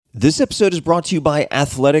This episode is brought to you by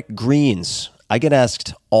Athletic Greens. I get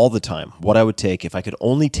asked all the time what I would take if I could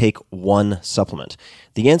only take one supplement.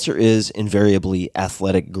 The answer is invariably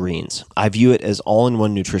Athletic Greens. I view it as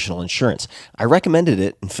all-in-one nutritional insurance. I recommended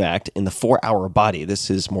it, in fact, in the 4-Hour Body. This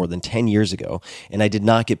is more than 10 years ago, and I did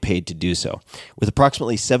not get paid to do so. With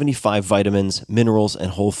approximately 75 vitamins, minerals,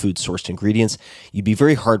 and whole food sourced ingredients, you'd be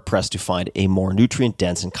very hard-pressed to find a more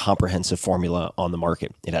nutrient-dense and comprehensive formula on the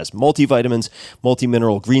market. It has multivitamins,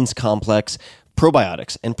 multi-mineral greens complex,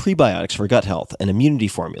 probiotics and prebiotics for gut health, an immunity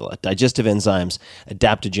formula, digestive enzymes,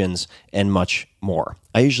 adaptogens, and much more.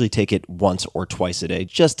 I usually take it once or twice a day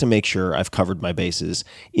just to make sure I've covered my bases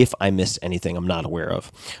if I missed anything I'm not aware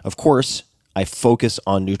of. Of course, I focus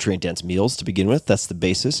on nutrient-dense meals to begin with. That's the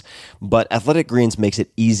basis. But Athletic Greens makes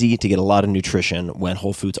it easy to get a lot of nutrition when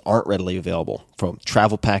whole foods aren't readily available. From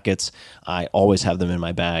travel packets, I always have them in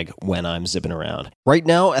my bag when I'm zipping around. Right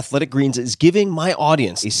now, Athletic Greens is giving my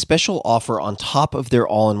audience a special offer on top of their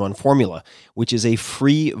all-in-one formula, which is a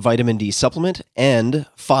free vitamin D supplement and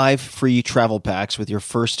 5 free travel packs with your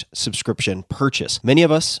first subscription purchase. Many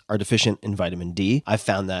of us are deficient in vitamin D. I've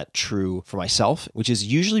found that true for myself, which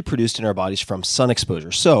is usually produced in our bodies from sun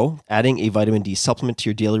exposure. So, adding a vitamin D supplement to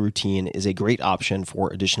your daily routine is a great option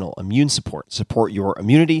for additional immune support. Support your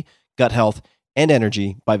immunity, gut health, and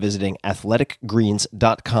energy by visiting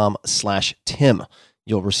athleticgreens.com/Tim.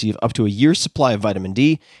 You'll receive up to a year's supply of vitamin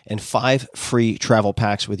D and 5 free travel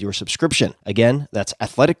packs with your subscription. Again, that's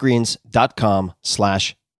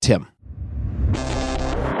athleticgreens.com/Tim.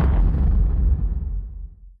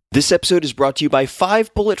 This episode is brought to you by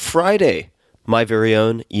 5 Bullet Friday, my very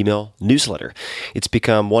own email newsletter. It's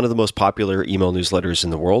become one of the most popular email newsletters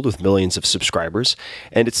in the world with millions of subscribers,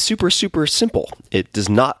 and it's super, super simple. It does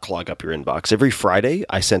not clog up your inbox. Every Friday,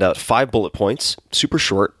 I send out 5 bullet points, super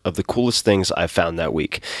short, of the coolest things I've found that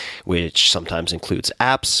week, which sometimes includes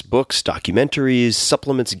apps, books, documentaries,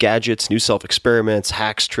 supplements, gadgets, new self-experiments,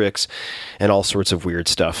 hacks, tricks, and all sorts of weird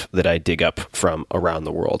stuff that I dig up from around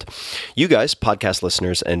the world. You guys, podcast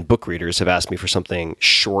listeners and book readers, have asked me for something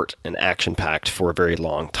short and action-packed for a very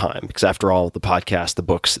long time, because after all, the podcast, the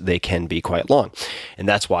books, they can be quite long. And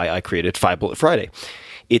that's why I created 5 Bullet Friday.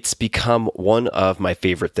 It's become one of my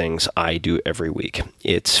favorite things I do every week.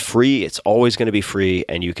 It's free. It's always going to be free.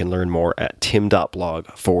 And you can learn more at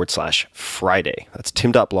tim.blog/Friday. That's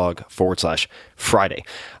tim.blog/Friday.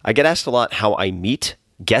 I get asked a lot how I meet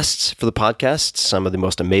guests for the podcast, some of the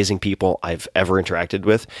most amazing people I've ever interacted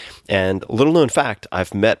with. And a little known fact,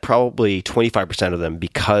 I've met probably 25% of them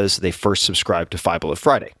because they first subscribed to 5 Bullet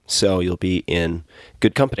Friday. So you'll be in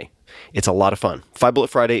good company. It's a lot of fun. 5 Bullet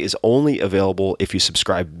Friday is only available if you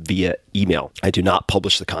subscribe via email. I do not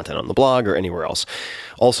publish the content on the blog or anywhere else.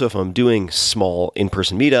 Also, if I'm doing small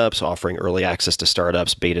in-person meetups, offering early access to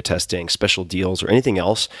startups, beta testing, special deals, or anything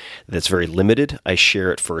else that's very limited, I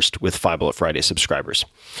share it first with 5 Bullet Friday subscribers.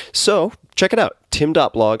 So check it out,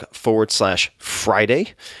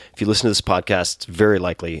 tim.blog/Friday. If you listen to this podcast, it's very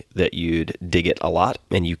likely that you'd dig it a lot,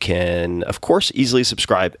 and you can, of course, easily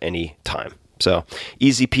subscribe anytime. So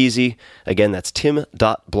easy peasy. Again, that's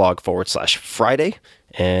tim.blog/Friday.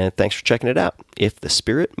 And thanks for checking it out. If the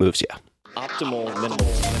spirit moves you. Optimal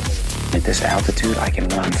minimalism. At this altitude, I can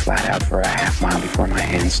run flat out for a half mile before my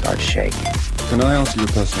hands start shaking. Can I ask you a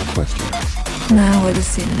personal question? Now would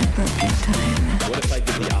seem an appropriate time. What if I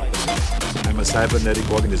did the opposite? I'm a cybernetic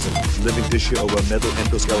organism, living tissue over metal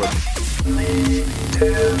endoskeleton. The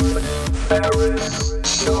Tim Ferriss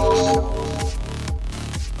Show.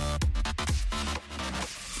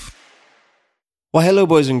 Well, hello,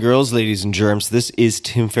 boys and girls, ladies and germs. This is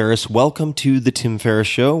Tim Ferriss. Welcome to the Tim Ferriss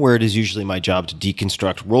Show, where it is usually my job to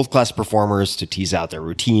deconstruct world-class performers, to tease out their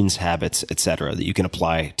routines, habits, etc., that you can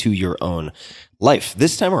apply to your own life.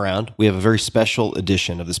 This time around, we have a very special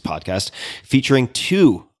edition of this podcast featuring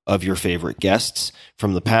 2 of your favorite guests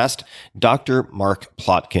from the past, Dr. Mark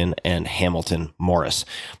Plotkin and Hamilton Morris.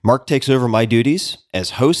 Mark takes over my duties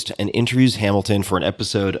as host and interviews Hamilton for an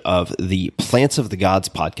episode of the Plants of the Gods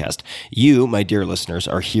podcast. You, my dear listeners,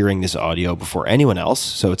 are hearing this audio before anyone else,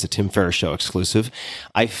 so it's a Tim Ferriss Show exclusive.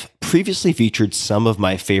 I've previously featured some of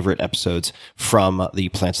my favorite episodes from the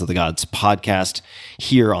Plants of the Gods podcast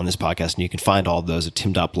here on this podcast, and you can find all of those at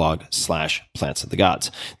tim.blog/Plants of the Gods.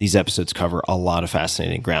 These episodes cover a lot of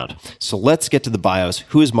fascinating ground. So let's get to the bios.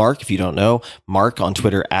 Who is Mark, if you don't know? Mark on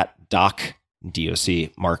Twitter at Doc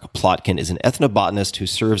DOC. Mark Plotkin is an ethnobotanist who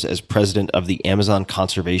serves as president of the Amazon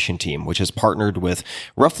Conservation Team, which has partnered with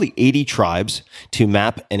roughly 80 tribes to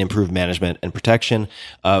map and improve management and protection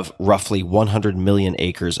of roughly 100 million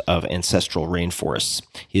acres of ancestral rainforests.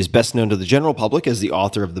 He is best known to the general public as the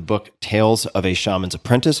author of the book Tales of a Shaman's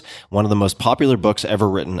Apprentice, one of the most popular books ever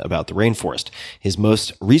written about the rainforest. His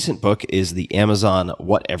most recent book is The Amazon: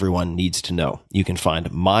 What Everyone Needs to Know. You can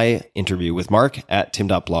find my interview with Mark at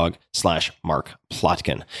tim.blog/Mark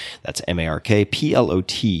Plotkin. That's MarkPlotkin.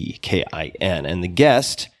 And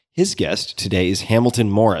his guest today is Hamilton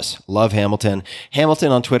Morris. Love Hamilton.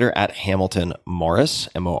 Hamilton on Twitter at Hamilton Morris,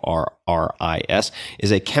 Morris,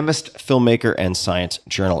 is a chemist, filmmaker, and science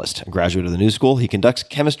journalist. A graduate of the New School, he conducts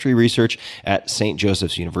chemistry research at St.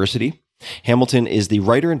 Joseph's University. Hamilton is the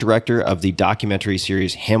writer and director of the documentary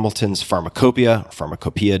series Hamilton's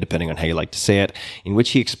Pharmacopoeia, depending on how you like to say it, in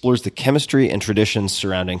which he explores the chemistry and traditions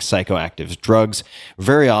surrounding psychoactive drugs,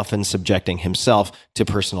 very often subjecting himself to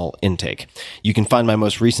personal intake. You can find my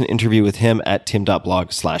most recent interview with him at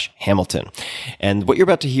tim.blog/Hamilton. And what you're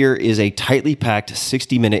about to hear is a tightly packed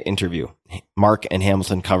 60-minute interview. Mark and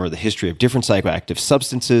Hamilton cover the history of different psychoactive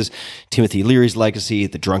substances, Timothy Leary's legacy,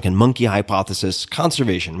 the drunken monkey hypothesis,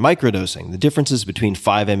 conservation, microdosing, the differences between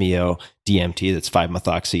 5-MeO, DMT, that's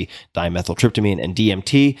 5-methoxy dimethyltryptamine, and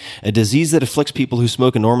DMT, a disease that afflicts people who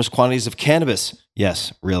smoke enormous quantities of cannabis.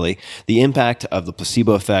 Yes, really. The impact of the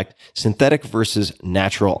placebo effect, synthetic versus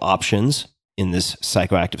natural options in this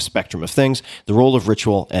psychoactive spectrum of things, the role of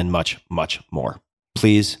ritual, and much, much more.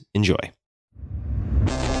 Please enjoy.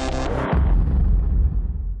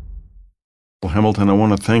 Well, Hamilton, I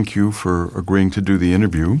want to thank you for agreeing to do the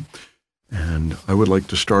interview. And I would like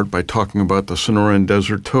to start by talking about the Sonoran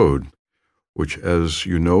Desert toad, which, as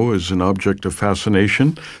you know, is an object of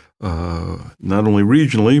fascination, not only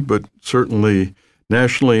regionally, but certainly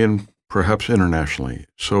nationally and perhaps internationally.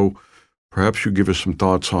 So perhaps you give us some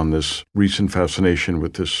thoughts on this recent fascination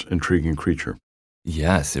with this intriguing creature.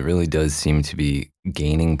 Yes, it really does seem to be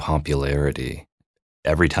gaining popularity.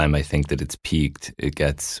 Every time I think that it's peaked, it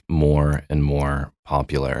gets more and more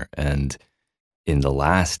popular. And in the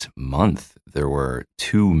last month, there were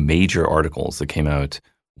 2 major articles that came out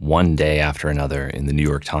one day after another in the New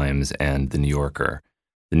York Times and the New Yorker.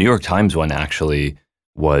 The New York Times one actually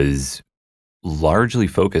was largely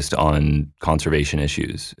focused on conservation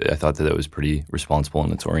issues. I thought that was pretty responsible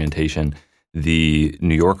in its orientation. The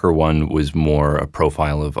New Yorker one was more a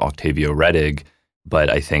profile of Octavio Rettig,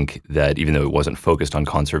 but I think that even though it wasn't focused on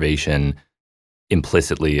conservation,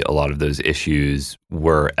 implicitly a lot of those issues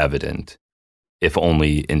were evident, if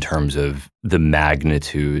only in terms of the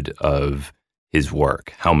magnitude of his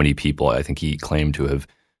work. How many people, I think he claimed to have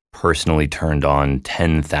personally turned on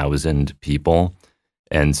 10,000 people.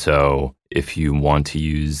 And so if you want to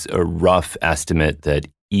use a rough estimate that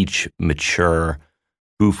each mature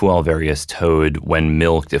Bufo alvarius toad, when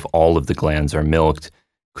milked, if all of the glands are milked,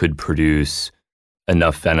 could produce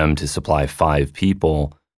enough venom to supply 5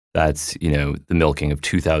 people, that's, the milking of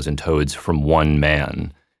 2,000 toads from one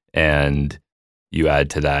man. And you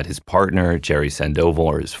add to that his partner, Jerry Sandoval,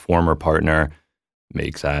 or his former partner,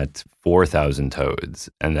 makes that 4,000 toads.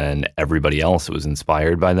 And then everybody else that was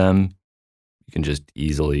inspired by them, you can just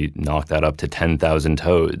easily knock that up to 10,000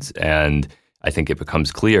 toads. And I think it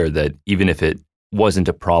becomes clear that even if it wasn't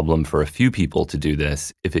a problem for a few people to do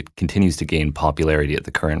this, if it continues to gain popularity at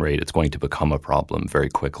the current rate, it's going to become a problem very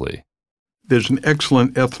quickly. There's an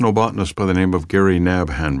excellent ethnobotanist by the name of Gary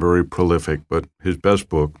Nabhan, very prolific, but his best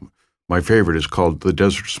book, my favorite, is called The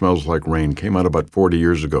Desert Smells Like Rain, came out about 40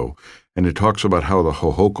 years ago, and it talks about how the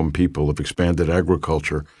Hohokam people have expanded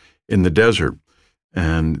agriculture in the desert,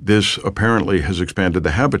 and this apparently has expanded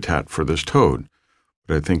the habitat for this toad.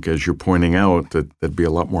 But I think, as you're pointing out, that there'd be a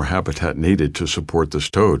lot more habitat needed to support this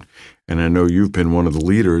toad. And I know you've been one of the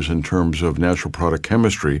leaders in terms of natural product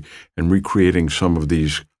chemistry and recreating some of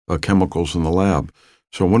these chemicals in the lab.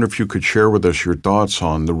 So I wonder if you could share with us your thoughts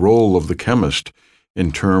on the role of the chemist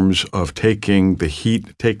in terms of taking the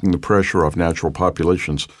heat, taking the pressure off natural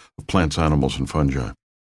populations of plants, animals, and fungi.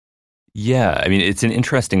 Yeah, I mean, it's an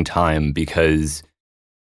interesting time because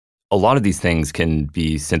a lot of these things can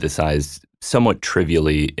be synthesized somewhat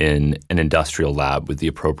trivially in an industrial lab with the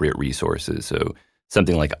appropriate resources. So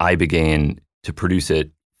something like ibogaine, to produce it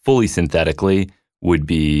fully synthetically would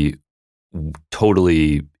be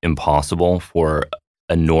totally impossible for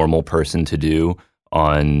a normal person to do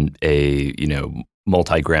on a,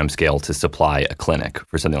 multi-gram scale to supply a clinic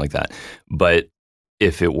for something like that. But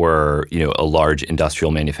if it were, a large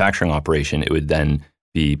industrial manufacturing operation, it would then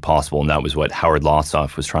be possible. And that was what Howard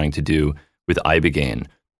Lossoff was trying to do with ibogaine.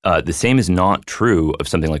 the same is not true of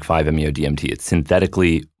something like 5-MeO-DMT. It's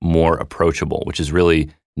synthetically more approachable, which is really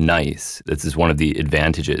nice. This is one of the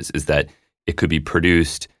advantages, is that it could be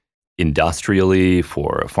produced industrially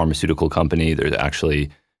for a pharmaceutical company. There's actually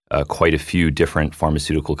quite a few different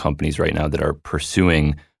pharmaceutical companies right now that are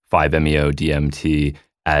pursuing 5-MeO-DMT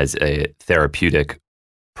as a therapeutic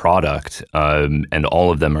product, and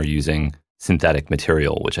all of them are using synthetic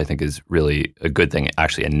material, which I think is really a good thing,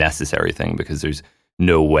 actually a necessary thing, because there's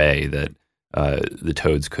no way that the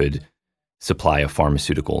toads could supply a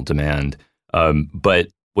pharmaceutical demand. But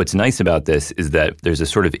what's nice about this is that there's a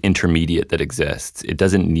sort of intermediate that exists. It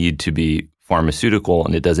doesn't need to be pharmaceutical,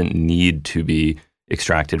 and it doesn't need to be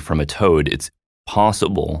extracted from a toad. It's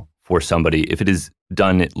possible for somebody, if it is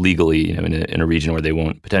done legally, in a region where they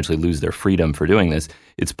won't potentially lose their freedom for doing this,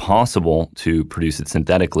 it's possible to produce it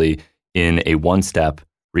synthetically in a one-step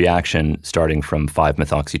reaction starting from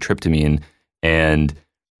 5-methoxytryptamine. And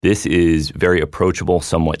this is very approachable,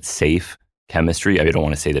 somewhat safe chemistry. I don't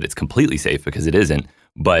want to say that it's completely safe, because it isn't,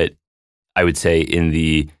 but I would say in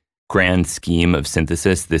the grand scheme of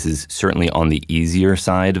synthesis, this is certainly on the easier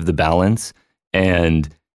side of the balance. And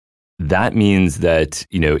that means that,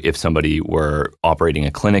 if somebody were operating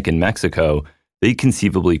a clinic in Mexico, they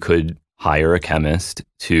conceivably could hire a chemist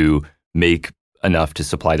to make enough to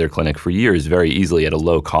supply their clinic for years very easily at a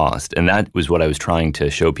low cost. And that was what I was trying to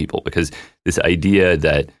show people, because this idea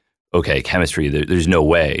that, okay, chemistry, there's no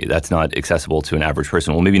way, that's not accessible to an average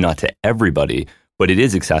person. Well, maybe not to everybody, but it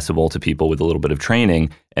is accessible to people with a little bit of training.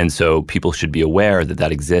 And so people should be aware that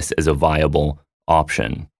that exists as a viable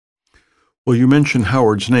option. Well, you mentioned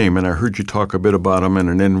Howard's name, and I heard you talk a bit about him in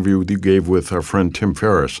an interview you gave with our friend Tim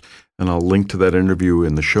Ferriss, and I'll link to that interview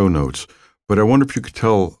in the show notes. But I wonder if you could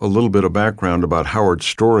tell a little bit of background about Howard's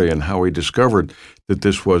story and how he discovered that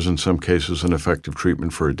this was, in some cases, an effective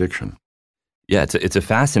treatment for addiction. Yeah, it's a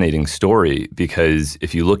fascinating story, because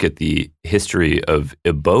if you look at the history of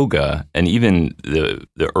iboga and even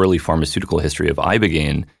the early pharmaceutical history of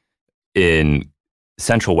ibogaine in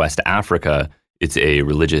Central West Africa, it's a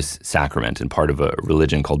religious sacrament and part of a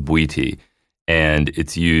religion called Bwiti, and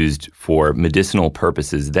it's used for medicinal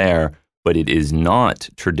purposes there, but it is not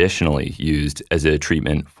traditionally used as a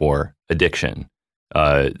treatment for addiction.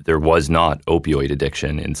 There was not opioid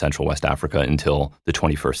addiction in Central West Africa until the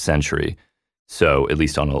 21st century. So at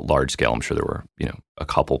least on a large scale, I'm sure there were, a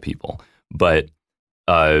couple people. But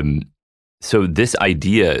so this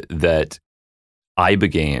idea that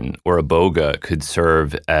ibogaine or iboga could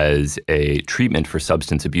serve as a treatment for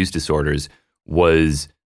substance abuse disorders was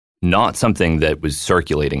not something that was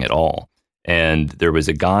circulating at all. And there was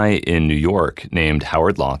a guy in New York named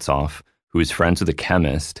Howard Lotsoff who was friends with a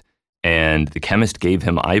chemist, and the chemist gave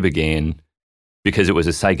him ibogaine because it was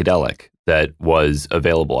a psychedelic that was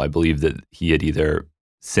available. I believe that he had either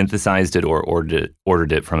synthesized it or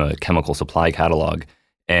ordered it from a chemical supply catalog.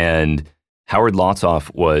 And Howard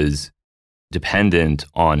Lotsoff was dependent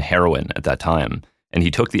on heroin at that time. And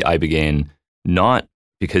he took the ibogaine not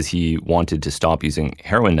because he wanted to stop using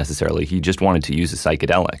heroin necessarily. He just wanted to use a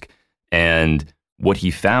psychedelic. And what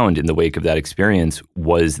he found in the wake of that experience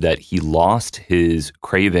was that he lost his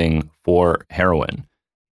craving for heroin.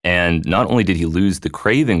 And not only did he lose the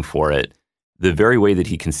craving for it, the very way that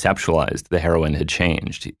he conceptualized the heroin had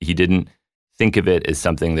changed. He didn't think of it as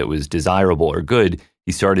something that was desirable or good.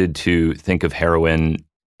 He started to think of heroin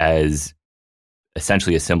as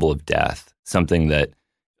essentially a symbol of death, something that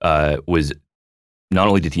was, not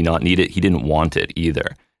only did he not need it, he didn't want it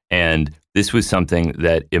either. And this was something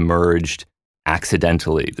that emerged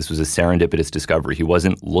accidentally. This was a serendipitous discovery. He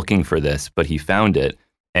wasn't looking for this, but he found it.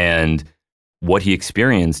 And what he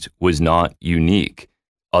experienced was not unique.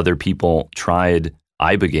 Other people tried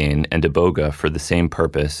ibogaine and iboga for the same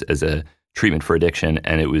purpose as a treatment for addiction,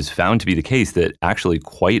 and it was found to be the case that actually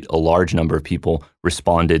quite a large number of people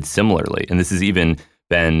responded similarly. And this has even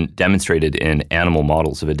been demonstrated in animal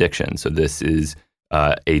models of addiction. So this is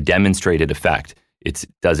a demonstrated effect. It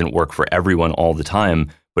doesn't work for everyone all the time,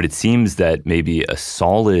 but it seems that maybe a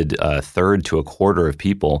solid third to a quarter of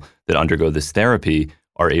people that undergo this therapy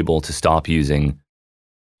are able to stop using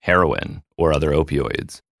heroin or other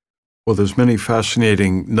opioids. Well, there's many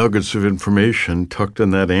fascinating nuggets of information tucked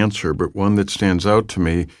in that answer, but one that stands out to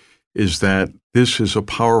me is that this is a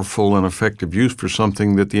powerful and effective use for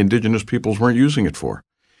something that the indigenous peoples weren't using it for.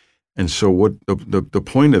 And so what the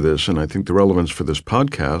point of this, and I think the relevance for this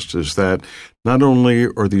podcast, is that not only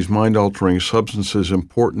are these mind-altering substances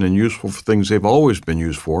important and useful for things they've always been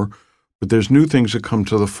used for, but there's new things that come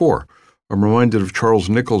to the fore. I'm reminded of Charles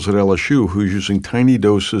Nichols at LSU, who's using tiny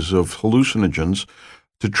doses of hallucinogens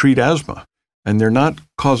to treat asthma. and they're not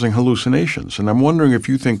causing hallucinations. And I'm wondering if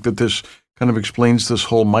you think that this kind of explains this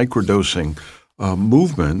whole microdosing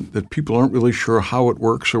movement, that people aren't really sure how it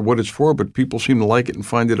works or what it's for, but people seem to like it and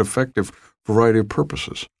find it effective for a variety of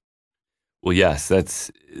purposes. Well, yes,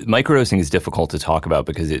 microdosing is difficult to talk about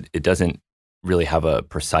because it doesn't really have a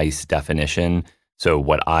precise definition. So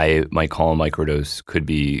what I might call a microdose could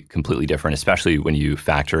be completely different, especially when you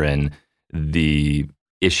factor in the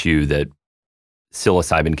issue that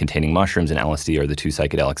psilocybin-containing mushrooms and LSD are the two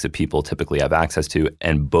psychedelics that people typically have access to,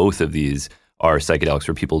 and both of these are psychedelics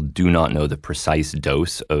where people do not know the precise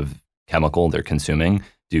dose of chemical they're consuming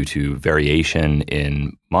due to variation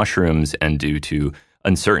in mushrooms and due to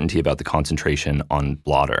uncertainty about the concentration on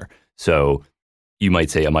blotter. So you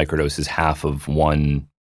might say a microdose is half of one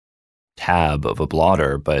tab of a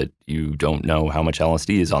blotter, but you don't know how much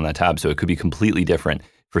LSD is on that tab. So it could be completely different.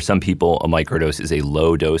 For some people, a microdose is a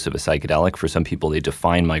low dose of a psychedelic. For some people, they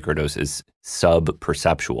define microdose as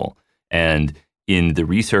sub-perceptual. And in the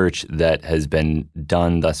research that has been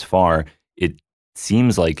done thus far, it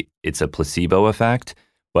seems like it's a placebo effect,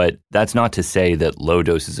 but that's not to say that low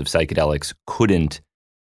doses of psychedelics couldn't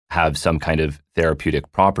have some kind of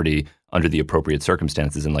therapeutic property under the appropriate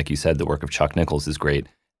circumstances. And like you said, the work of Chuck Nichols is great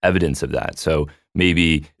evidence of that. So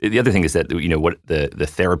maybe the other thing is that, what the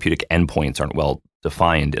therapeutic endpoints aren't well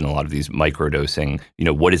defined in a lot of these microdosing.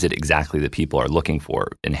 What is it exactly that people are looking for?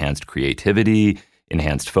 Enhanced creativity,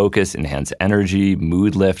 enhanced focus, enhanced energy,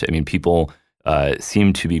 mood lift. I mean, people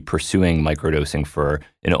seem to be pursuing microdosing for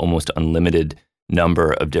an almost unlimited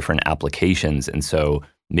number of different applications. And so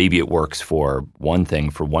maybe it works for one thing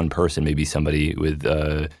for one person, maybe somebody with,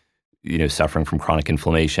 suffering from chronic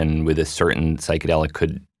inflammation with a certain psychedelic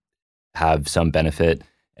could have some benefit,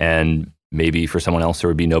 and maybe for someone else there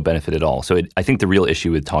would be no benefit at all. So I think the real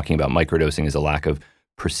issue with talking about microdosing is a lack of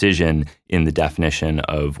precision in the definition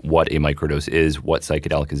of what a microdose is, what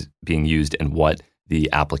psychedelic is being used, and what the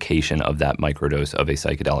application of that microdose of a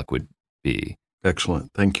psychedelic would be.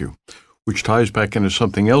 Excellent. Thank you. Which ties back into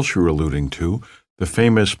something else you were alluding to, the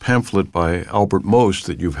famous pamphlet by Albert Most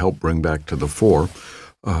that you've helped bring back to the fore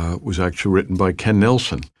was actually written by Ken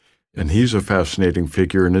Nelson. And he's a fascinating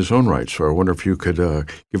figure in his own right. So I wonder if you could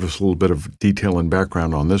give us a little bit of detail and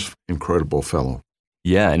background on this incredible fellow.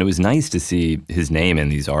 Yeah, and it was nice to see his name in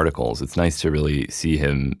these articles. It's nice to really see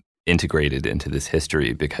him integrated into this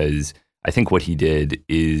history, because I think what he did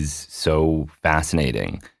is so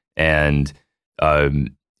fascinating. And,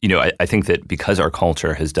 I think that because our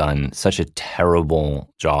culture has done such a terrible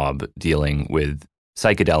job dealing with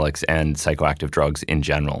psychedelics and psychoactive drugs in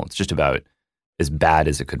general, it's just about as bad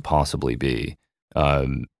as it could possibly be.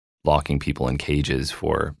 Locking people in cages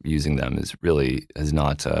for using them has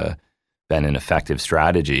not been an effective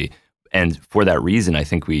strategy. And for that reason, I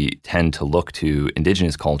think we tend to look to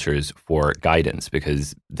indigenous cultures for guidance,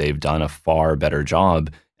 because they've done a far better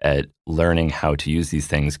job at learning how to use these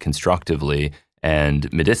things constructively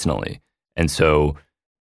and medicinally. And so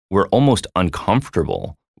we're almost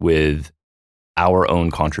uncomfortable with our own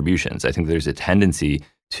contributions. I think there's a tendency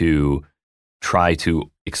to try to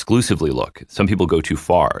exclusively look. Some people go too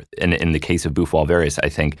far. And in the case of Bufo Alvarez, I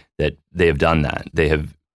think that they have done that. They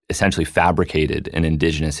have essentially fabricated an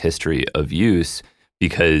indigenous history of use,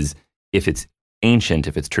 because if it's ancient,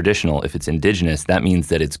 if it's traditional, if it's indigenous, that means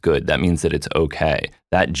that it's good. That means that it's okay.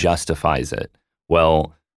 That justifies it.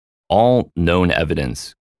 Well, all known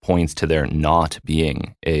evidence points to there not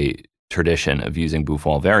being a tradition of using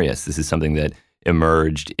Bufo Alvarez. This is something that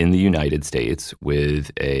emerged in the United States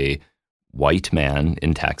with a white man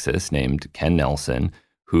in Texas named Ken Nelson,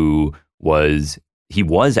 who was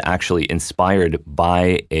actually inspired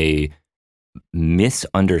by a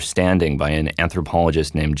misunderstanding by an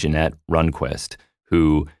anthropologist named Jeanette Runquist,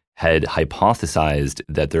 who had hypothesized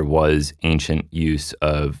that there was ancient use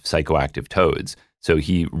of psychoactive toads. So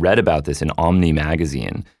he read about this in Omni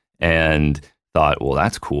magazine and thought, well,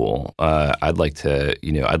 that's cool. I'd like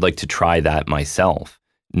to try that myself,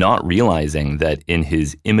 not realizing that in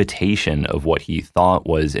his imitation of what he thought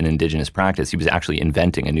was an indigenous practice, he was actually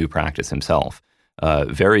inventing a new practice himself.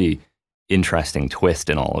 Very interesting twist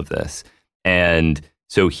in all of this. And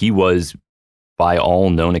so he was, by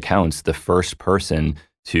all known accounts, the first person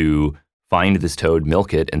to find this toad,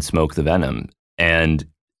 milk it, and smoke the venom. And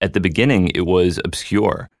at the beginning, it was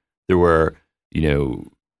obscure. There were,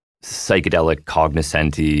 psychedelic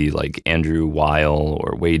cognoscenti like Andrew Weil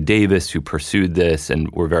or Wade Davis who pursued this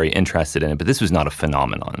and were very interested in it. But this was not a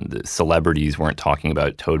phenomenon. The celebrities weren't talking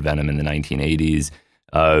about toad venom in the 1980s.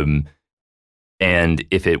 And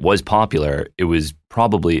if it was popular, it was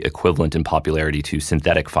probably equivalent in popularity to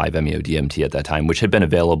synthetic 5-MeO-DMT at that time, which had been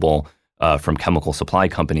available from chemical supply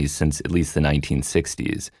companies since at least the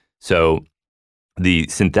 1960s. So the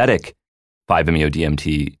synthetic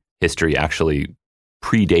 5-MeO-DMT history actually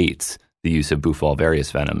predates the use of Bufal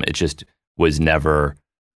varius venom. It just was never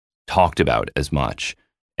talked about as much.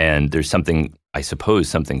 And there's something, I suppose,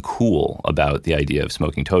 something cool about the idea of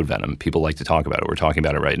smoking toad venom. People like to talk about it. We're talking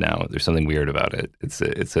about it right now. There's something weird about it. It's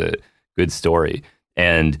a good story.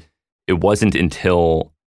 And it wasn't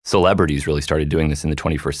until celebrities really started doing this in the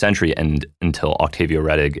 21st century and until Octavio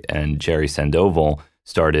Rettig and Jerry Sandoval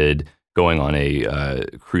started going on a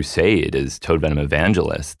crusade as toad venom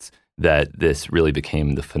evangelists that this really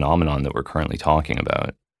became the phenomenon that we're currently talking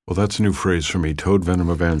about. Well, that's a new phrase for me, toad venom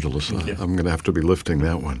evangelist. Yeah. I'm going to have to be lifting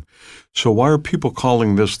that one. So why are people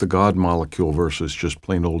calling this the God molecule versus just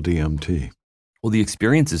plain old DMT? Well, the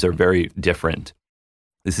experiences are very different.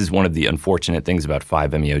 This is one of the unfortunate things about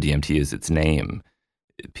 5-MeO-DMT is its name.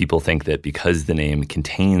 People think that because the name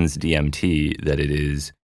contains DMT, that it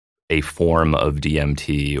is a form of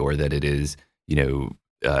DMT or that it is,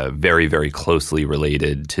 very, very closely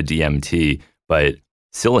related to DMT. But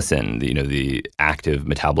psilocin, the active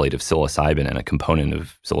metabolite of psilocybin and a component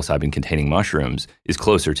of psilocybin-containing mushrooms, is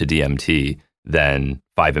closer to DMT than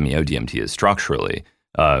 5-MeO-DMT is structurally.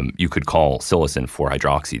 You could call psilocin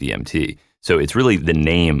 4-hydroxy-DMT. So it's really the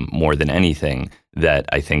name more than anything that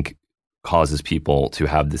I think causes people to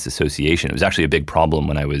have this association. It was actually a big problem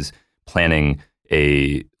when I was planning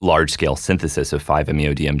a large-scale synthesis of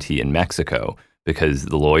 5-MeO-DMT in Mexico, because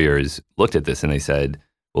the lawyers looked at this and they said,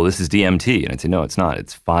 well, this is DMT. And I'd say, no, it's not.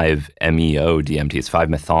 It's 5-MeO-DMT. It's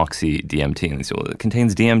 5-methoxy-DMT. And they say, well, it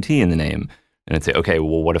contains DMT in the name. And I'd say, okay,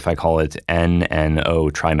 well, what if I call it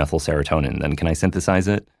N-N-O-trimethylserotonin? Then can I synthesize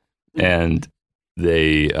it? And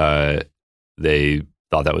they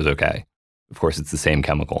thought that was okay. Of course, it's the same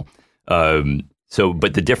chemical.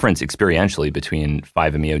 But the difference experientially between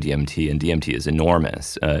 5-MeO-DMT and DMT is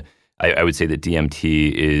enormous. I would say that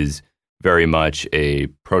DMT is very much a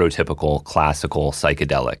prototypical classical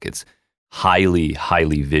psychedelic. It's highly,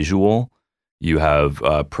 highly visual. You have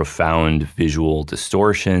profound visual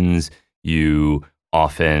distortions. You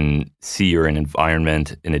often see your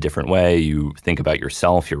environment in a different way. You think about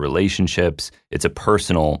yourself, your relationships. It's a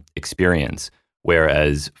personal experience,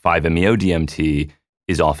 whereas 5-MeO-DMT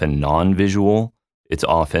is often non-visual. It's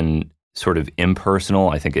often sort of impersonal.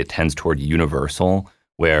 I think it tends toward universal,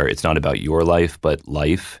 where it's not about your life, but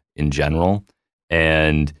life in general.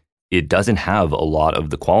 And it doesn't have a lot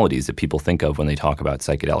of the qualities that people think of when they talk about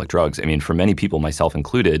psychedelic drugs. I mean, for many people, myself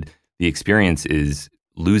included, the experience is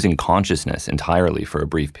losing consciousness entirely for a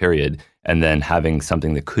brief period and then having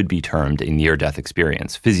something that could be termed a near-death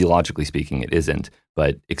experience. Physiologically speaking, it isn't,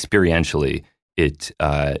 but experientially, it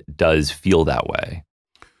does feel that way.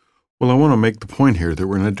 Well, I want to make the point here that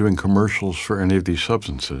we're not doing commercials for any of these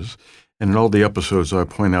substances. And in all the episodes, I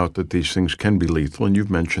point out that these things can be lethal, and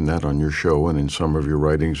you've mentioned that on your show and in some of your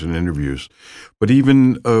writings and interviews. But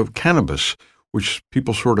even cannabis, which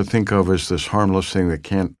people sort of think of as this harmless thing that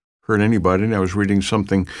can't hurt anybody. And I was reading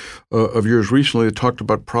something of yours recently that talked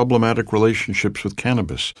about problematic relationships with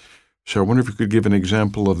cannabis. So I wonder if you could give an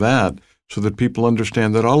example of that so that people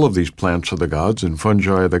understand that all of these plants are the gods and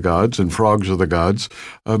fungi are the gods and frogs are the gods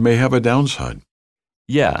may have a downside.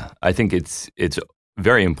 Yeah, I think it's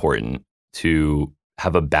very important to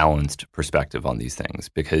have a balanced perspective on these things,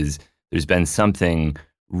 because there's been something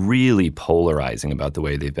really polarizing about the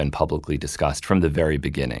way they've been publicly discussed from the very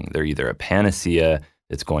beginning. They're either a panacea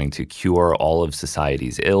that's going to cure all of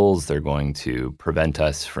society's ills, they're going to prevent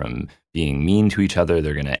us from being mean to each other,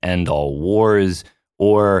 they're going to end all wars,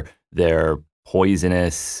 or they're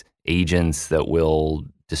poisonous agents that will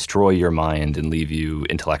destroy your mind and leave you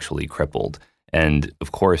intellectually crippled. And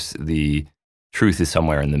of course, the truth is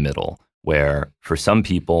somewhere in the middle, where for some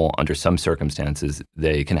people, under some circumstances,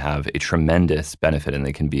 they can have a tremendous benefit and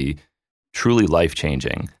they can be truly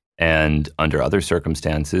life-changing. And under other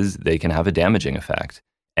circumstances, they can have a damaging effect.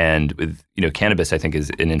 And with cannabis, I think,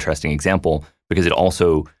 is an interesting example because it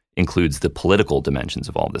also includes the political dimensions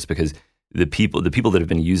of all this. Because the people that have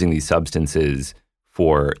been using these substances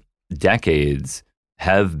for decades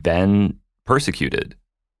have been persecuted,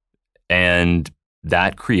 and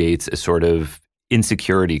that creates a sort of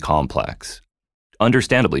insecurity complex,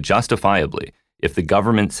 understandably, justifiably. If the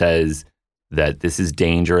government says that this is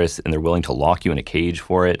dangerous and they're willing to lock you in a cage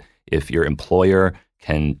for it, if your employer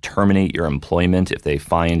can terminate your employment if they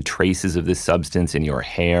find traces of this substance in your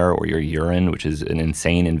hair or your urine, which is an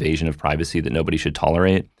insane invasion of privacy that nobody should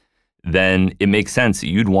tolerate, then it makes sense that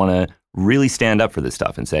you'd want to really stand up for this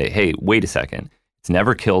stuff and say, hey, wait a second, it's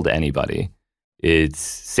never killed anybody. It's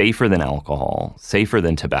safer than alcohol, safer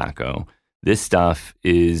than tobacco. this stuff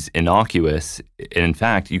is innocuous. And in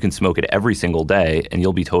fact, you can smoke it every single day and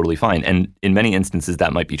you'll be totally fine. And in many instances,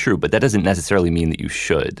 that might be true, but that doesn't necessarily mean that you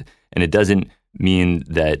should. And it doesn't mean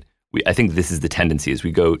that I think this is the tendency, is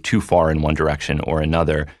we go too far in one direction or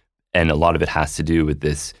another. And a lot of it has to do with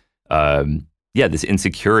this, this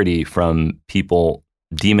insecurity from people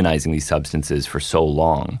demonizing these substances for so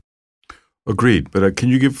long. Agreed. But can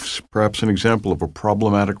you give perhaps an example of a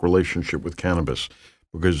problematic relationship with cannabis?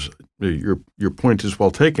 Because your point is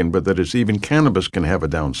well taken, but that is even cannabis can have a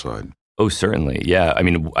downside. Oh, certainly. Yeah. I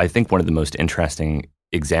mean, I think one of the most interesting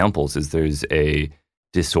examples is there's a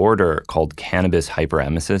disorder called cannabis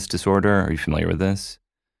hyperemesis disorder. Are you familiar with this?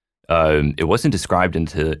 It wasn't described in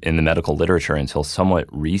the medical literature until somewhat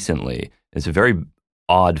recently. It's a very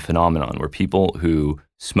odd phenomenon where people who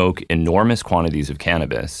smoke enormous quantities of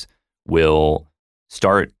cannabis will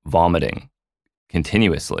start vomiting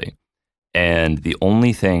continuously. And the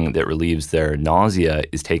only thing that relieves their nausea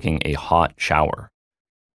is taking a hot shower.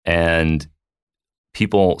 And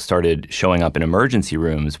people started showing up in emergency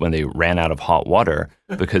rooms when they ran out of hot water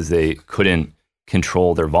because they couldn't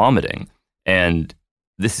control their vomiting. And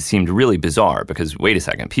this seemed really bizarre because, wait a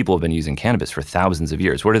second, people have been using cannabis for thousands of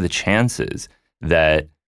years. What are the chances that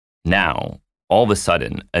now, all of a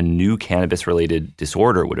sudden, a new cannabis-related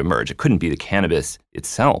disorder would emerge? It couldn't be the cannabis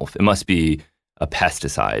itself. It must be a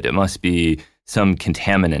pesticide. It must be some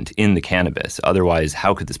contaminant in the cannabis. Otherwise,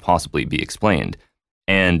 how could this possibly be explained?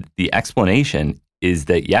 And the explanation is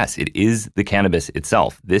that, yes, it is the cannabis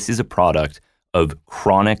itself. This is a product of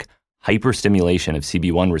chronic hyperstimulation of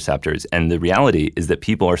CB1 receptors. And the reality is that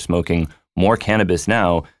people are smoking more cannabis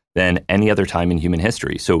now than any other time in human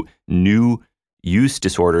history. So new use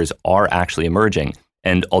disorders are actually emerging.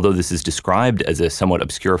 And although this is described as a somewhat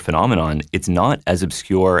obscure phenomenon, it's not as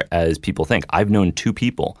obscure as people think. I've known two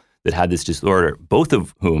people that had this disorder, both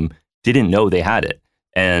of whom didn't know they had it.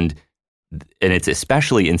 And it's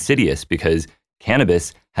especially insidious because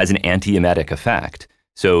cannabis has an antiemetic effect.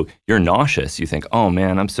 So you're nauseous. You think, oh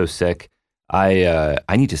man, I'm so sick. I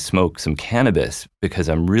need to smoke some cannabis because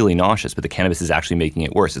I'm really nauseous. But the cannabis is actually making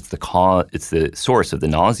it worse. It's the source of the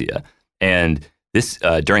nausea. And this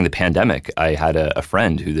during the pandemic, I had a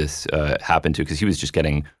friend who this happened to because he was just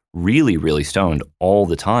getting really, really stoned all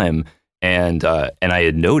the time, and I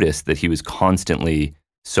had noticed that he was constantly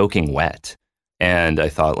soaking wet, and I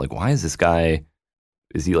thought, like, why is this guy?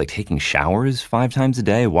 Is he like taking showers 5 times a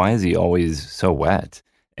day? Why is he always so wet?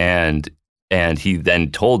 And he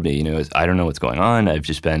then told me, I don't know what's going on. I've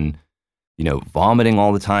just been, vomiting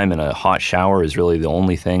all the time, and a hot shower is really the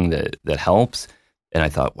only thing that helps. And I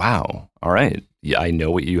thought, wow, all right. Yeah, I know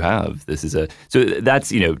what you have. So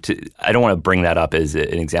that's, I don't want to bring that up as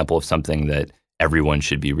an example of something that everyone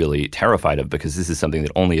should be really terrified of, because this is something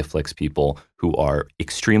that only afflicts people who are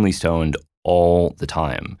extremely stoned all the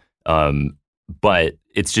time. But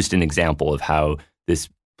it's just an example of how this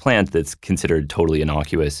plant that's considered totally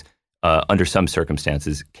innocuous, under some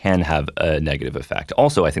circumstances, can have a negative effect.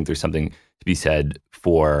 Also, I think there's something to be said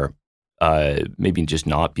for maybe just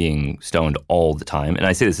not being stoned all the time. And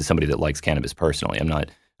I say this as somebody that likes cannabis personally. I'm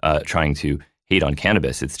not trying to hate on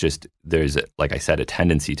cannabis. It's just there's, like I said, a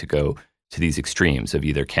tendency to go to these extremes of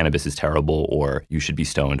either cannabis is terrible or you should be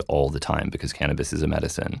stoned all the time because cannabis is a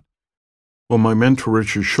medicine. Well, my mentor,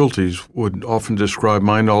 Richard Schultes, would often describe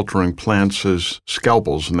mind-altering plants as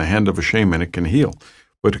scalpels in the hand of a shaman. It can heal,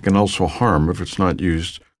 but it can also harm if it's not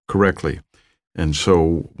used correctly. And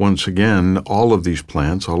so, once again, all of these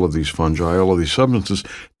plants, all of these fungi, all of these substances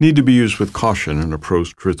need to be used with caution and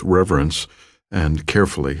approached with reverence and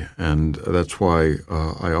carefully. And that's why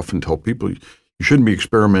I often tell people you shouldn't be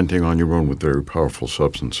experimenting on your own with very powerful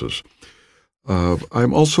substances. I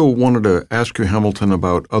also wanted to ask you, Hamilton,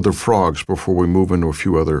 about other frogs before we move into a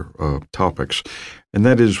few other topics. And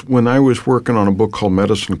that is, when I was working on a book called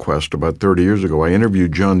Medicine Quest about 30 years ago, I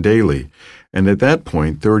interviewed John Daly. And at that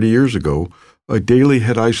point, 30 years ago, Daly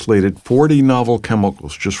had isolated 40 novel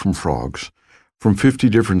chemicals just from frogs, from 50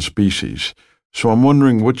 different species. So I'm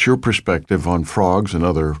wondering, what's your perspective on frogs and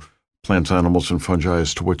other plants, animals, and fungi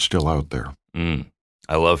as to what's still out there?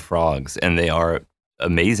 I love frogs, and they are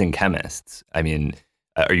amazing chemists. I mean,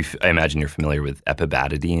 I imagine you're familiar with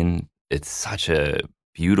epibadidine. It's such a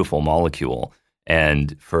beautiful molecule.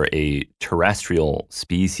 And for a terrestrial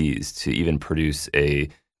species to even produce a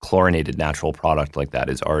chlorinated natural product like that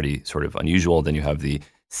is already sort of unusual. Then you have the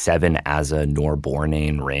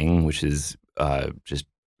 7-aza-norbornane ring, which is just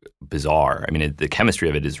bizarre. I mean, the chemistry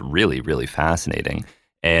of it is really, really fascinating.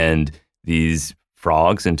 And these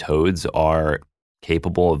frogs and toads are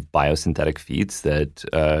capable of biosynthetic feats that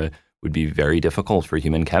would be very difficult for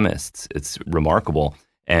human chemists. It's remarkable.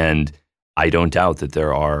 And I don't doubt that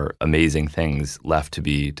there are amazing things left to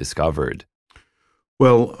be discovered.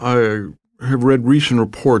 Well, I have read recent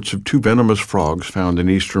reports of two venomous frogs found in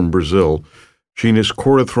eastern Brazil, genus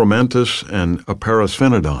Corythromantis and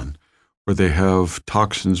Aparasphenodon, where they have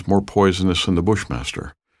toxins more poisonous than the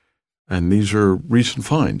Bushmaster. And these are recent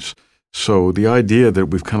finds. So the idea that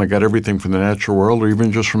we've kind of got everything from the natural world or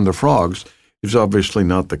even just from the frogs is obviously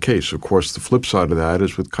not the case. Of course, the flip side of that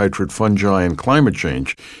is with chytrid fungi and climate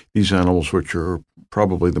change, these animals which are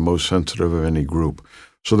probably the most sensitive of any group.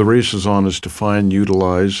 So the race is on is to find,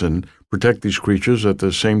 utilize, and protect these creatures at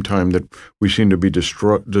the same time that we seem to be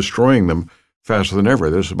destroying them faster than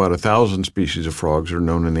ever. There's about 1,000 species of frogs that are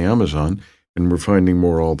known in the Amazon, and we're finding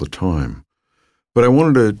more all the time. But I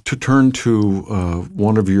wanted to turn to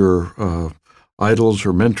one of your idols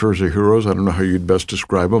or mentors or heroes, I don't know how you'd best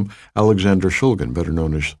describe him, Alexander Shulgin, better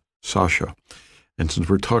known as Sasha. And since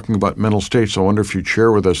we're talking about mental states, I wonder if you'd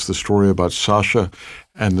share with us the story about Sasha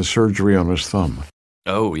and the surgery on his thumb.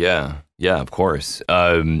 Oh, yeah. Yeah, of course.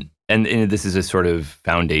 And this is a sort of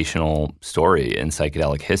foundational story in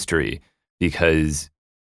psychedelic history because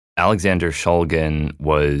Alexander Shulgin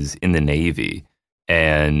was in the Navy,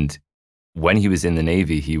 and when he was in the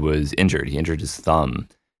Navy, he was injured. He injured his thumb,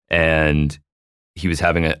 and he was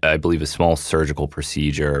having, I believe, a small surgical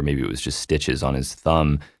procedure, or maybe it was just stitches on his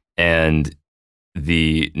thumb, and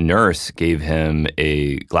the nurse gave him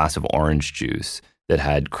a glass of orange juice that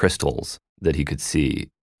had crystals that he could see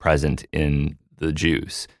present in the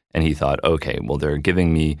juice. And he thought, okay, well, they're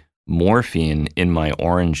giving me morphine in my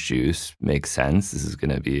orange juice. Makes sense. This is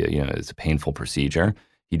going to be, it's a painful procedure.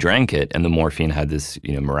 He drank it, and the morphine had this,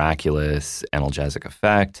 miraculous analgesic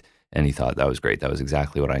effect. And he thought that was great. That was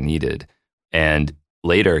exactly what I needed. And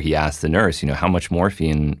later he asked the nurse, how much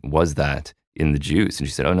morphine was that in the juice? And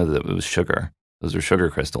she said, oh, no, it was sugar. Those are sugar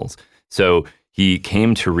crystals. So he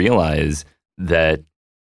came to realize that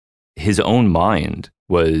his own mind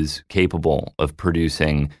was capable of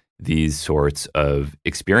producing these sorts of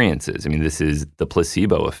experiences. I mean, this is the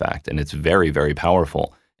placebo effect, and it's very, very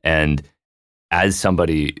powerful. And as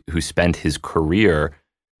somebody who spent his career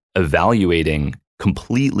evaluating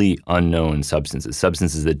completely unknown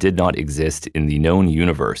substances that did not exist in the known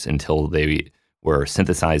universe until they were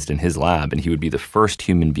synthesized in his lab, and he would be the first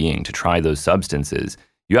human being to try those substances,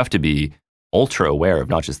 you have to be ultra aware of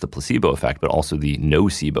not just the placebo effect, but also the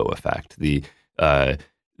nocebo effect, the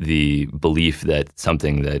belief that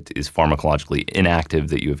something that is pharmacologically inactive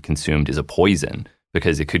that you have consumed is a poison,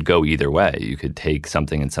 because it could go either way. You could take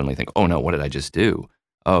something and suddenly think, oh no, what did I just do?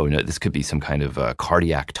 Oh no, this could be some kind of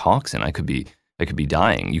cardiac toxin. I could be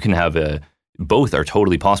dying. You can have both are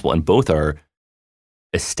totally possible, and both are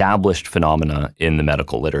established phenomena in the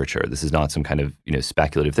medical literature. This is not some kind of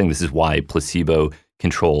speculative thing. This is why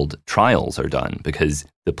placebo-controlled trials are done, because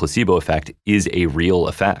the placebo effect is a real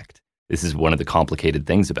effect. This is one of the complicated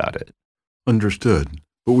things about it. Understood.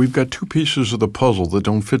 But we've got two pieces of the puzzle that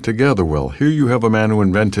don't fit together well. Here you have a man who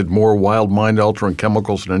invented more wild mind-altering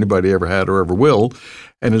chemicals than anybody ever had or ever will,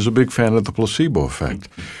 and is a big fan of the placebo effect.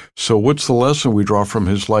 So what's the lesson we draw from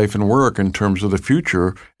his life and work in terms of the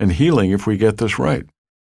future and healing if we get this right?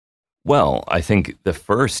 Well, I think the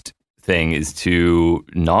first thing is to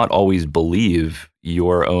not always believe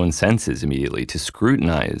your own senses immediately, to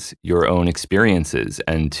scrutinize your own experiences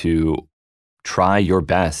and to try your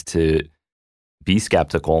best to be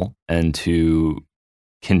skeptical and to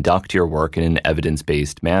conduct your work in an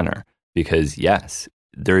evidence-based manner. Because yes,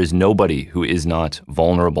 there is nobody who is not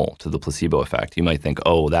vulnerable to the placebo effect. You might think,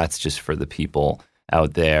 oh, that's just for the people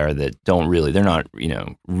out there that they're not,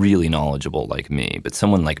 really knowledgeable like me. But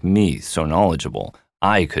someone like me, so knowledgeable,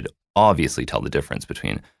 I could obviously tell the difference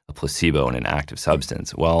between a placebo and an active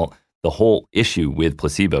substance. Well, the whole issue with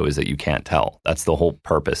placebo is that you can't tell. That's the whole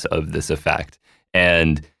purpose of this effect.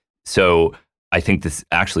 And so I think this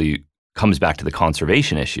actually comes back to the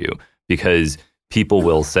conservation issue, because people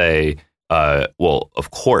will say, well,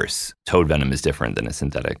 of course, toad venom is different than a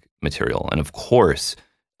synthetic material. And of course,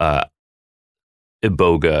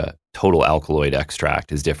 iboga total alkaloid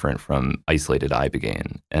extract is different from isolated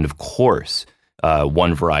ibogaine. And of course,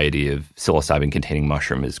 one variety of psilocybin-containing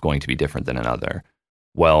mushroom is going to be different than another.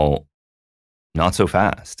 Well, not so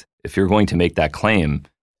fast. If you're going to make that claim,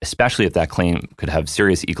 especially if that claim could have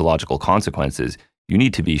serious ecological consequences, you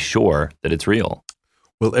need to be sure that it's real.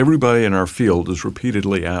 Well, everybody in our field is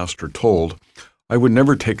repeatedly asked or told, I would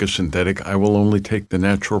never take a synthetic, I will only take the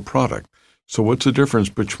natural product. So what's the difference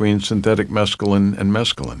between synthetic mescaline and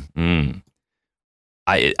mescaline?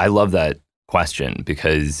 I love that question,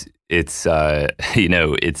 because it's,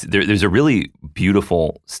 there's a really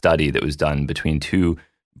beautiful study that was done between two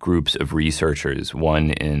groups of researchers,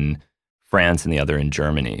 one in France and the other in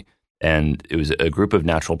Germany. And it was a group of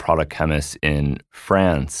natural product chemists in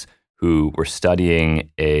France who were studying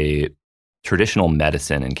a traditional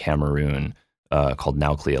medicine in Cameroon called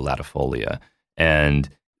Nauclea latifolia. And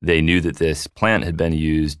they knew that this plant had been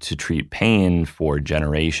used to treat pain for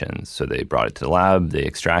generations. So they brought it to the lab, they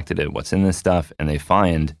extracted it, what's in this stuff, and they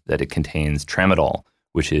find that it contains tramadol,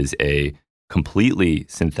 which is a completely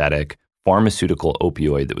synthetic pharmaceutical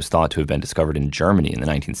opioid that was thought to have been discovered in Germany in the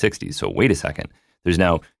 1960s. So wait a second. There's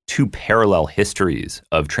now two parallel histories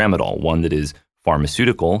of tramadol, one that is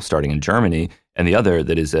pharmaceutical, starting in Germany, and the other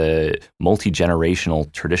that is a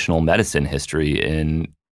multi-generational traditional medicine history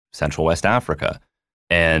in Central West Africa.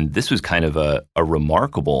 And this was kind of a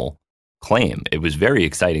remarkable claim. It was very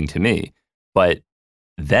exciting to me. But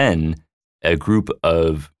then a group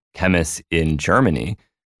of chemists in Germany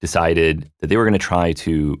decided that they were going to try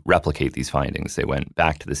to replicate these findings. They went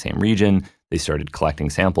back to the same region, they started collecting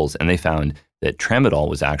samples, and they found that tramadol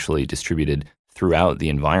was actually distributed throughout the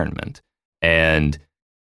environment. And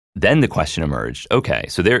then the question emerged, okay,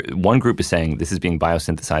 so one group is saying this is being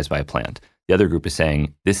biosynthesized by a plant. The other group is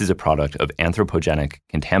saying this is a product of anthropogenic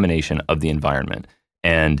contamination of the environment.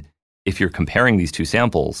 And if you're comparing these two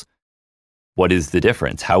samples, what is the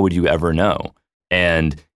difference? How would you ever know?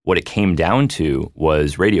 And what it came down to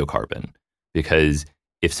was radiocarbon, because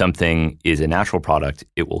if something is a natural product,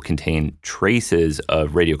 it will contain traces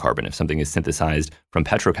of radiocarbon. If something is synthesized from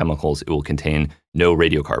petrochemicals, it will contain no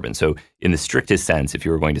radiocarbon. So in the strictest sense, if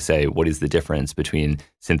you were going to say, what is the difference between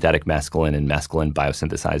synthetic mescaline and mescaline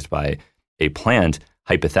biosynthesized by a plant,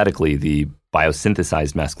 hypothetically, the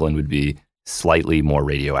biosynthesized mescaline would be slightly more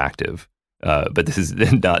radioactive. But this is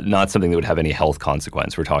not something that would have any health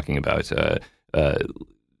consequence. We're talking about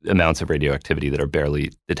amounts of radioactivity that are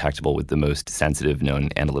barely detectable with the most sensitive known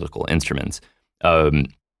analytical instruments.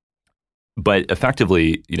 But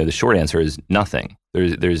effectively, the short answer is nothing.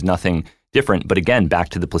 There's nothing different. But again, back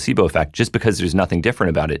to the placebo effect, just because there's nothing different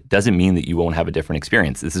about it doesn't mean that you won't have a different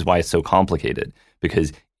experience. This is why it's so complicated,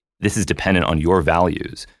 because this is dependent on your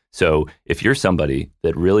values. So if you're somebody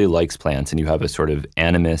that really likes plants and you have a sort of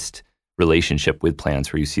animist relationship with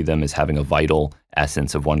plants where you see them as having a vital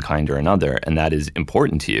essence of one kind or another, and that is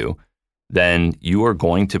important to you, then you are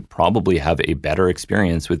going to probably have a better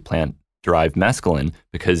experience with plant-derived mescaline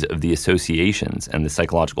because of the associations and the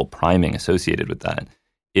psychological priming associated with that.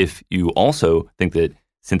 If you also think that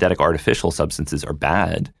synthetic artificial substances are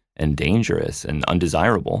bad and dangerous and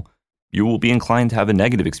undesirable, you will be inclined to have a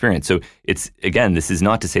negative experience. So it's, again, this is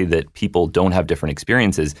not to say that people don't have different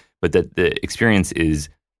experiences, but that the experience is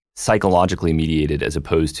psychologically mediated as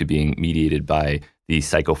opposed to being mediated by the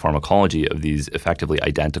psychopharmacology of these effectively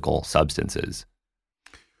identical substances.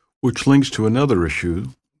 Which links to another issue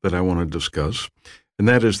that I want to discuss, and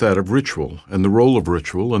that is that of ritual and the role of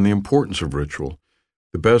ritual and the importance of ritual.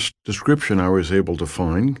 The best description I was able to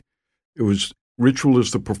find, ritual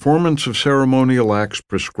is the performance of ceremonial acts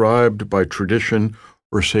prescribed by tradition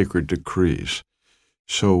or sacred decrees.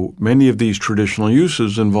 So many of these traditional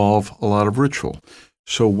uses involve a lot of ritual.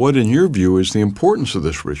 So what, in your view, is the importance of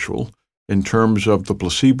this ritual in terms of the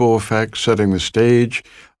placebo effect, setting the stage,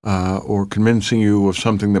 or convincing you of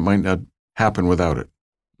something that might not happen without it?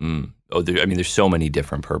 There's so many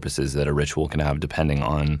different purposes that a ritual can have depending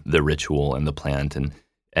on the ritual and the plant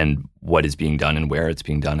and what is being done and where it's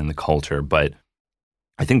being done in the culture. But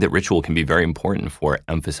I think that ritual can be very important for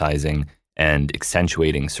emphasizing and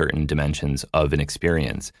accentuating certain dimensions of an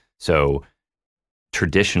experience. So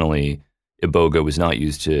traditionally, Iboga was not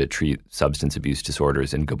used to treat substance abuse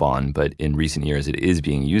disorders in Gabon, but in recent years it is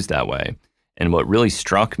being used that way. And what really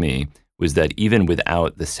struck me was that even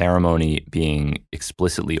without the ceremony being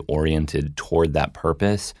explicitly oriented toward that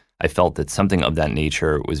purpose, I felt that something of that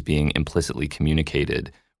nature was being implicitly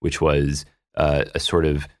communicated, which was a sort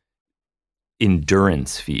of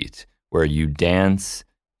endurance feat where you dance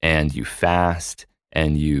and you fast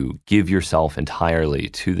and you give yourself entirely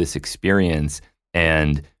to this experience.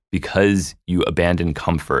 And because you abandon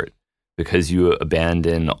comfort, because you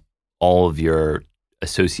abandon all of your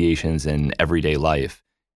associations in everyday life,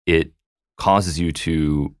 it causes you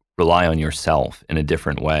to rely on yourself in a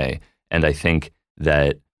different way. And I think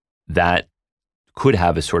that could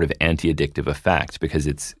have a sort of anti-addictive effect, because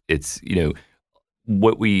it's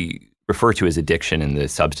what we refer to as addiction in the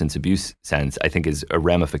substance abuse sense, I think is a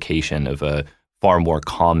ramification of a far more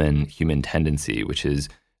common human tendency, which is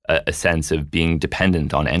a sense of being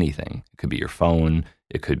dependent on anything. It could be your phone.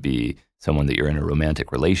 It could be someone that you're in a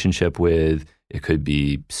romantic relationship with. It could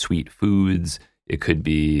be sweet foods. It could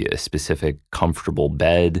be a specific comfortable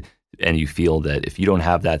bed. And you feel that if you don't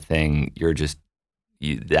have that thing,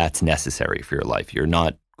 that's necessary for your life. You're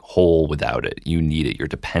not whole without it. You need it. You're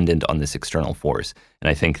dependent on this external force. And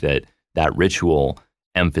I think that ritual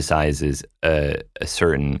emphasizes a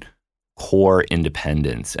certain core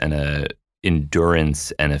independence and a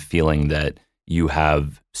endurance and a feeling that you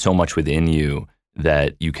have so much within you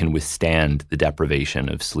that you can withstand the deprivation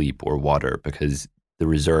of sleep or water because the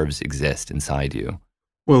reserves exist inside you.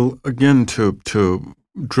 Well, again, to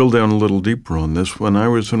drill down a little deeper on this, when I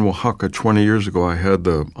was in Oaxaca 20 years ago, I had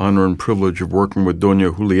the honor and privilege of working with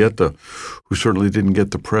Doña Julieta, who certainly didn't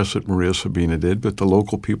get the press that Maria Sabina did, but the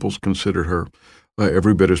local peoples considered her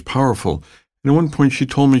every bit as powerful. And at one point she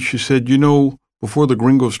told me, she said, before the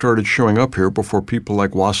gringos started showing up here, before people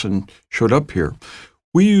like Wasson showed up here,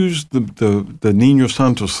 we used the Niño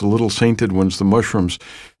Santos, the little sainted ones, the mushrooms,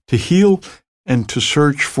 to heal and to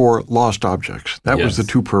search for lost objects. That was the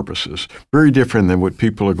two purposes. Very different than what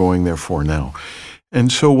people are going there for now.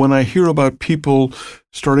 And so when I hear about people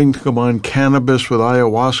starting to combine cannabis with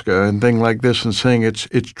ayahuasca and things like this and saying it's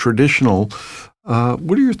traditional,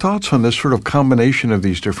 what are your thoughts on this sort of combination of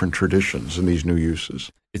these different traditions and these new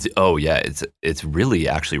uses? It's really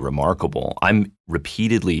actually remarkable. I'm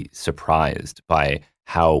repeatedly surprised by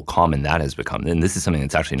how common that has become. And this is something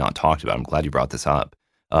that's actually not talked about. I'm glad you brought this up.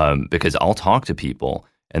 Because I'll talk to people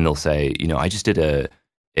and they'll say, I just did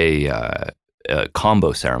a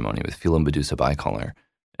combo ceremony with Phelan Medusa bicolor.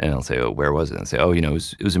 And I'll say, oh, where was it? And I'll say, oh,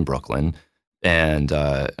 it was in Brooklyn. And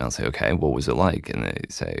I'll say, okay, what was it like? And they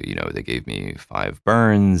say, they gave me 5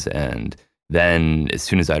 burns. And then as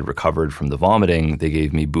soon as I'd recovered from the vomiting, they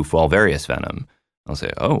gave me Bufo alvarius venom. I'll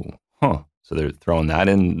say, oh, huh. So they're throwing that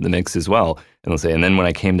in the mix as well. And they'll say, and then when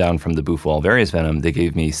I came down from the Bufo alvarius venom, they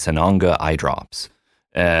gave me Sananga eye drops.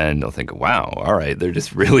 And they'll think, wow, all right, they're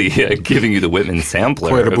just really giving you the Whitman sampler.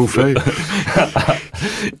 Quite a buffet.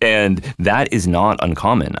 And that is not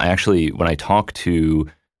uncommon. When I talk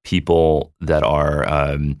to people that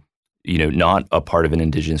are, not a part of an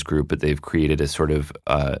indigenous group, but they've created a sort of,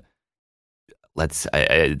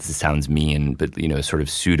 it sounds mean, but, sort of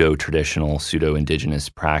pseudo-traditional, pseudo-indigenous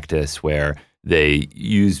practice where they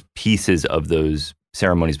use pieces of those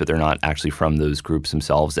ceremonies, but they're not actually from those groups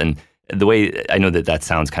themselves. And the way, I know that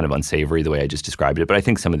sounds kind of unsavory, the way I just described it, but I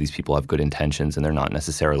think some of these people have good intentions and they're not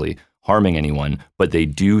necessarily harming anyone, but they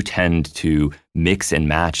do tend to mix and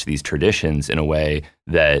match these traditions in a way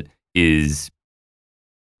that is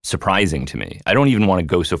surprising to me. I don't even want to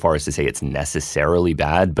go so far as to say it's necessarily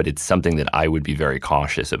bad, but it's something that I would be very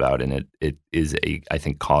cautious about, and it is I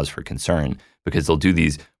think, cause for concern, because they'll do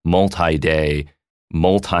these multi-day,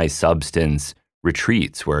 multi-substance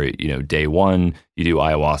retreats where, day 1, you do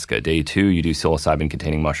ayahuasca, day 2, you do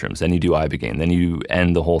psilocybin-containing mushrooms, then you do ibogaine, then you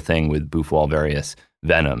end the whole thing with Bufo alvarius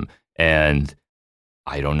venom. And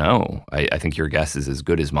I don't know. I think your guess is as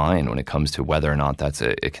good as mine when it comes to whether or not that's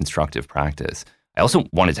a constructive practice. I also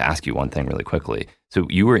wanted to ask you one thing really quickly. So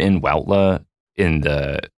you were in Huautla in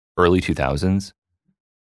the early 2000s.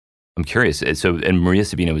 I'm curious. And Maria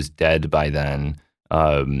Sabina was dead by then.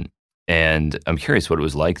 And I'm curious what it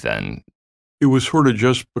was like then. It was sort of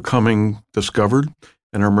just becoming discovered.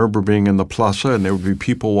 And I remember being in the plaza, and there would be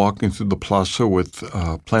people walking through the plaza with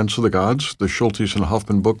Plants of the Gods, the Schultes and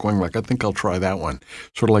Huffman book, going like, I think I'll try that one.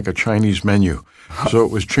 Sort of like a Chinese menu. So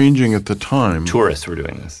it was changing at the time. Tourists were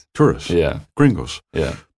doing this. Tourists. Yeah. Gringos.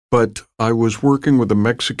 Yeah. But I was working with a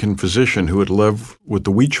Mexican physician who had lived with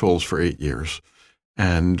the Huichols for 8 years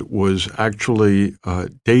and was actually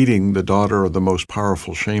dating the daughter of the most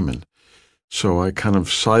powerful shaman. So I kind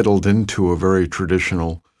of sidled into a very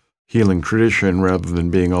traditional healing tradition rather than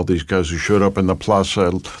being all these guys who showed up in the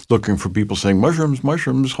plaza looking for people saying, mushrooms,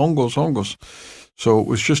 mushrooms, hongos, hongos. So it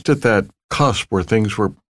was just at that cusp where things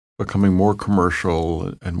were becoming more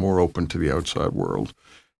commercial and more open to the outside world.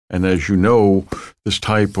 And as you know, this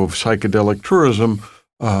type of psychedelic tourism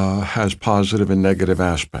has positive and negative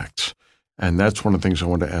aspects. And that's one of the things I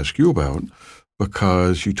want to ask you about,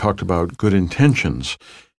 because you talked about good intentions.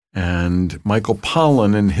 And Michael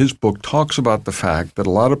Pollan in his book talks about the fact that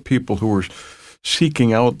a lot of people who are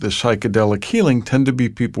seeking out this psychedelic healing tend to be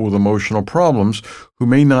people with emotional problems who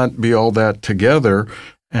may not be all that together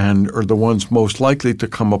and are the ones most likely to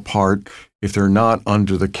come apart if they're not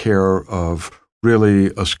under the care of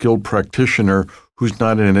really a skilled practitioner who's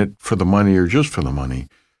not in it for the money or just for the money.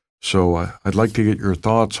 So I'd like to get your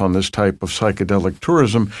thoughts on this type of psychedelic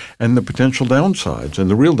tourism and the potential downsides and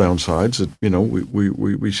the real downsides that,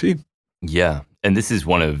 we see. Yeah. And this is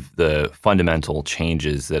one of the fundamental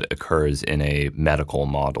changes that occurs in a medical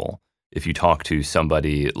model. If you talk to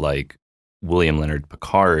somebody like William Leonard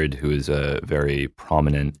Picard, who is a very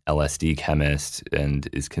prominent LSD chemist and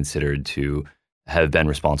is considered to have been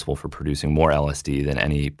responsible for producing more LSD than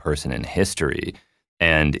any person in history,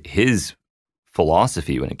 And his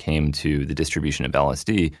philosophy when it came to the distribution of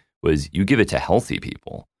LSD was you give it to healthy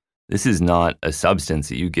people. This is not a substance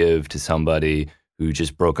that you give to somebody who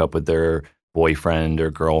just broke up with their boyfriend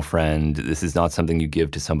or girlfriend. This is not something you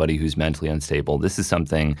give to somebody who's mentally unstable. This is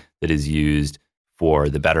something that is used for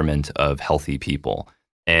the betterment of healthy people.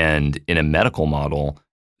 And in a medical model,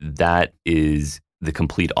 that is the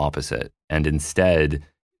complete opposite. And instead,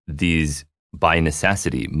 these by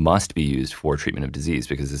necessity must be used for treatment of disease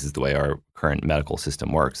because this is the way our current medical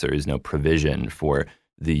system works. There is no provision for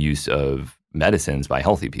the use of medicines by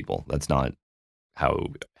healthy people. That's not how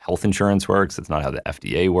health insurance works. That's not how the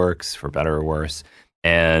FDA works, for better or worse.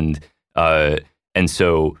 And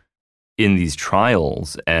so in these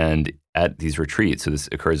trials and at these retreats, so this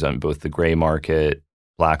occurs on both the gray market,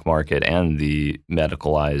 black market, and the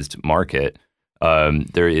medicalized market,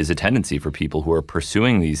 there is a tendency for people who are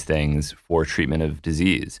pursuing these things for treatment of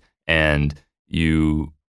disease. And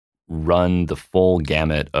you run the full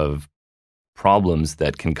gamut of problems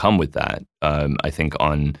that can come with that. I think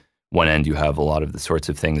on one end, you have a lot of the sorts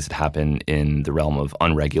of things that happen in the realm of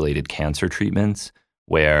unregulated cancer treatments,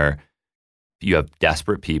 where you have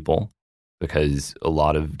desperate people because a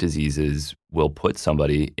lot of diseases will put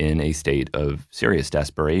somebody in a state of serious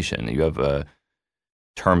desperation. You have a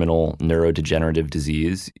terminal neurodegenerative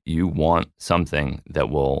disease, you want something that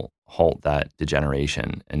will halt that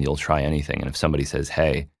degeneration, and you'll try anything. And if somebody says,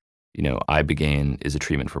 hey, Ibogaine is a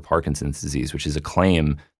treatment for Parkinson's disease, which is a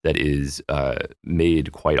claim that is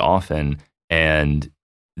made quite often, and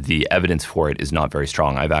the evidence for it is not very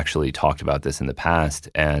strong. I've actually talked about this in the past,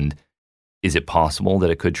 and is it possible that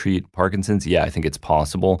it could treat Parkinson's? Yeah, I think it's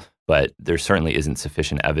possible, but there certainly isn't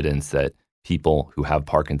sufficient evidence that people who have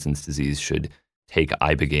Parkinson's disease should take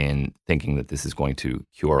Ibogaine thinking that this is going to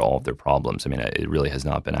cure all of their problems. I mean, it really has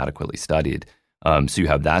not been adequately studied. So you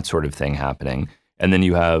have that sort of thing happening. And then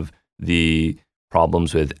you have the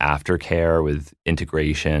problems with aftercare, with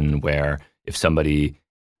integration, where if somebody,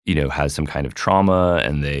 has some kind of trauma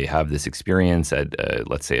and they have this experience at,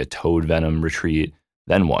 let's say, a toad venom retreat,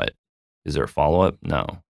 then what? Is there a follow-up? No.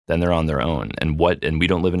 Then they're on their own. And we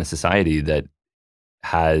don't live in a society that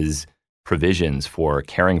has provisions for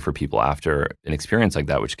caring for people after an experience like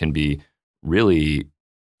that, which can be really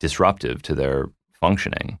disruptive to their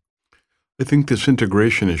functioning. I think this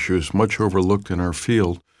integration issue is much overlooked in our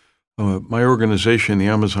field. My organization, the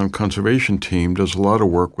Amazon Conservation Team, does a lot of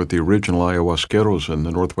work with the original ayahuasqueros in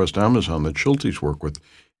the Northwest Amazon that Schultes worked with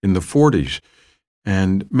in the 40s.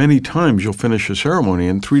 And many times you'll finish a ceremony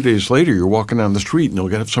and 3 days later you're walking down the street and you'll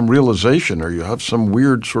get some realization or you have some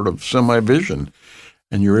weird sort of semi-vision.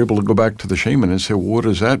 And you're able to go back to the shaman and say, well, what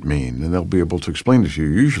does that mean? And they'll be able to explain it to you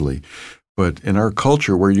usually. But in our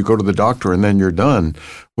culture where you go to the doctor and then you're done,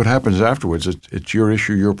 what happens afterwards? It's your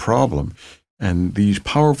issue, your problem. And these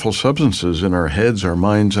powerful substances in our heads, our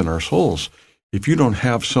minds, and our souls, if you don't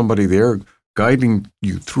have somebody there guiding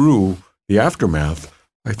you through the aftermath,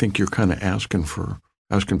 I think you're kind of asking for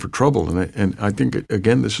trouble. And I think,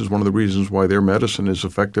 again, this is one of the reasons why their medicine is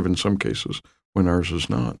effective in some cases when ours is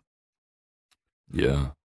not. Yeah.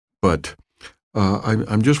 But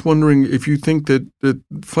I'm just wondering if you think that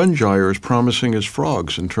fungi are as promising as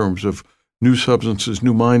frogs in terms of new substances,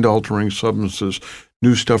 new mind-altering substances,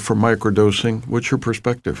 new stuff for microdosing. What's your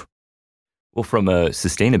perspective? Well, from a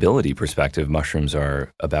sustainability perspective, mushrooms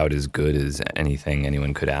are about as good as anything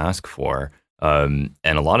anyone could ask for. And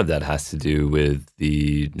a lot of that has to do with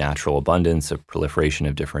the natural abundance of proliferation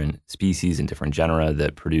of different species and different genera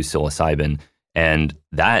that produce psilocybin. And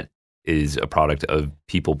that is a product of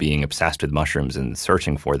people being obsessed with mushrooms and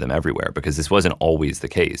searching for them everywhere, because this wasn't always the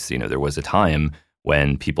case. There was a time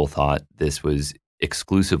when people thought this was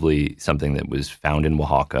exclusively something that was found in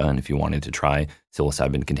Oaxaca. And if you wanted to try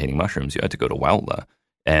psilocybin-containing mushrooms, you had to go to Huautla.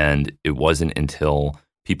 And it wasn't until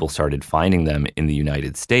people started finding them in the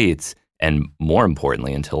United States, and more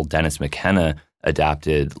importantly, until Dennis McKenna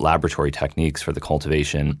adapted laboratory techniques for the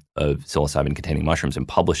cultivation of psilocybin-containing mushrooms and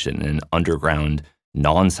published it in an underground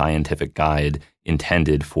non-scientific guide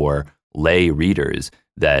intended for lay readers,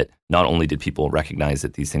 that not only did people recognize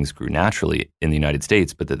that these things grew naturally in the United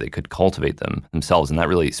States, but that they could cultivate them themselves. And that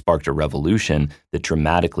really sparked a revolution that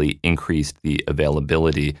dramatically increased the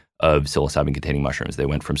availability of psilocybin-containing mushrooms. They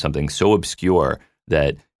went from something so obscure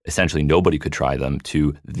that essentially nobody could try them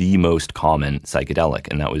to the most common psychedelic.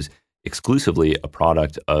 And that was exclusively a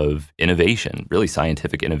product of innovation, really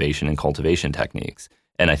scientific innovation and cultivation techniques.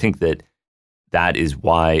 And I think that is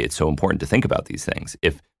why it's so important to think about these things.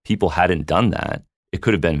 If people hadn't done that, it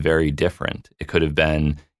could have been very different. It could have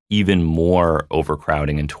been even more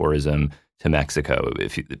overcrowding in tourism to Mexico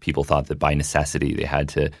if people thought that by necessity they had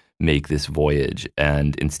to make this voyage.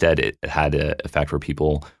 And instead, it had an effect where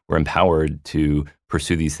people were empowered to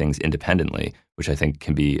pursue these things independently, which I think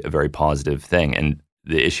can be a very positive thing. And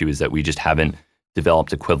the issue is that we just haven't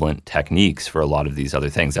developed equivalent techniques for a lot of these other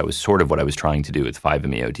things. That was sort of what I was trying to do with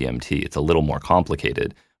 5-MeO DMT. It's a little more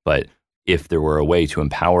complicated, but if there were a way to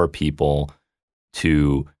empower people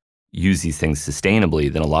to use these things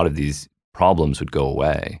sustainably, then a lot of these problems would go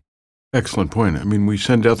away. Excellent point. I mean, we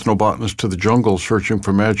send ethnobotanists to the jungle searching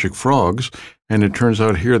for magic frogs, and it turns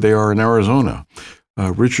out here they are in Arizona.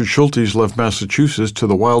 Richard Schultes left Massachusetts to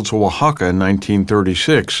the wilds of Oaxaca in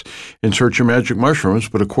 1936 in search of magic mushrooms,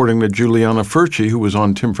 but according to Juliana Furci, who was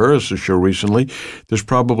on Tim Ferriss's show recently, there's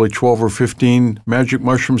probably 12 or 15 magic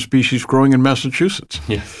mushroom species growing in Massachusetts.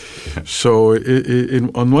 Yeah. So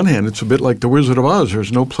on one hand, it's a bit like the Wizard of Oz.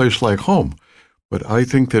 There's no place like home. But I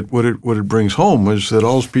think that what it brings home is that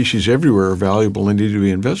all species everywhere are valuable and need to be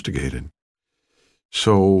investigated.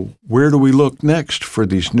 So where do we look next for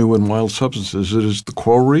these new and wild substances? Is it the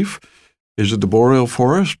coral reef? Is it the boreal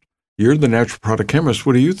forest? You're the natural product chemist.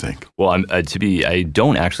 What do you think? Well, I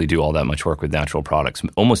don't actually do all that much work with natural products.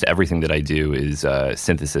 Almost everything that I do is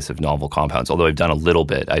synthesis of novel compounds, although I've done a little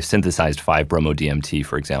bit. I've synthesized 5-bromo-DMT,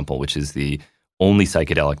 for example, which is the only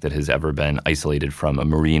psychedelic that has ever been isolated from a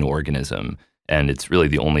marine organism. And it's really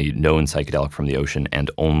the only known psychedelic from the ocean and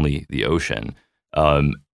only the ocean.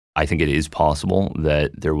 I think it is possible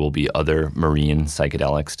that there will be other marine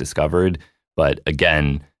psychedelics discovered, but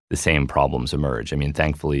again, the same problems emerge. I mean,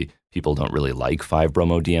 thankfully, people don't really like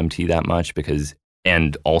 5-bromo-DMT that much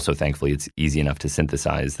and also thankfully, it's easy enough to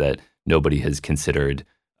synthesize that nobody has considered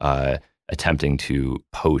attempting to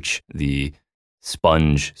poach the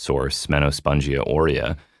sponge source, Menospongia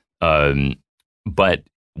aurea. But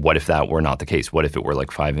what if that were not the case? What if it were like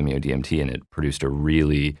 5-MeO DMT and it produced a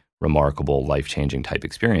really remarkable, life-changing type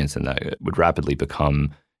experience, and that would rapidly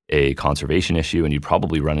become a conservation issue, and you'd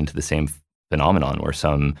probably run into the same phenomenon where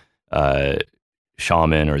some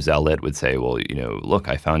shaman or zealot would say, well, look,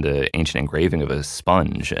 I found an ancient engraving of a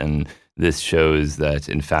sponge, and this shows that,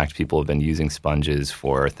 in fact, people have been using sponges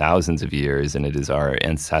for thousands of years, and it is our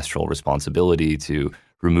ancestral responsibility to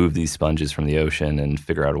remove these sponges from the ocean and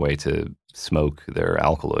figure out a way to smoke their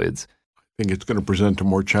alkaloids. I think it's going to present a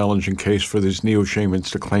more challenging case for these neo-shamans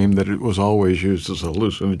to claim that it was always used as a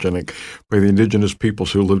hallucinogenic by the indigenous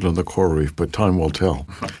peoples who lived on the coral reef, but time will tell.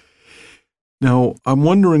 Now, I'm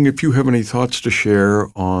wondering if you have any thoughts to share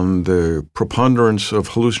on the preponderance of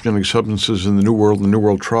hallucinogenic substances in the New World and the New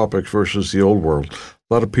World tropics versus the Old World.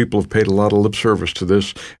 A lot of people have paid a lot of lip service to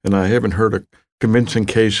this, and I haven't heard a convincing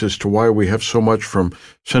case as to why we have so much from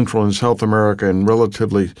Central and South America and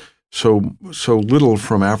relatively so little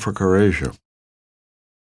from Africa or Asia.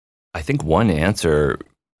 I think one answer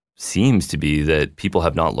seems to be that people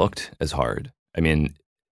have not looked as hard. I mean,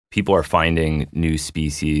 people are finding new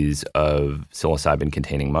species of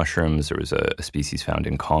psilocybin-containing mushrooms. There was a species found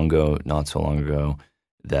in Congo not so long ago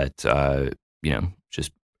that,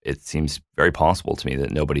 just it seems very possible to me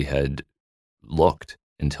that nobody had looked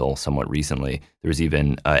until somewhat recently. There was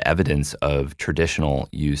even evidence of traditional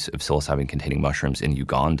use of psilocybin-containing mushrooms in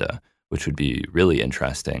Uganda, which would be really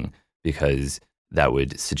interesting because that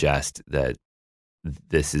would suggest that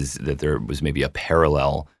there was maybe a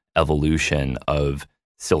parallel evolution of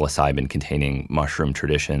psilocybin-containing mushroom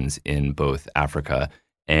traditions in both Africa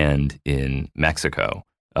and in Mexico.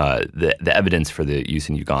 The evidence for the use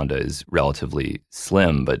in Uganda is relatively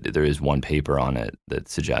slim, but there is one paper on it that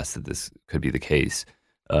suggests that this could be the case.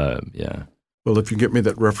 Yeah. Well, if you get me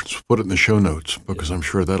that reference, put it in the show notes, because I'm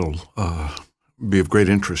sure that'll be of great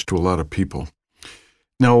interest to a lot of people.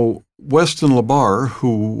 Now, Weston LaBarre,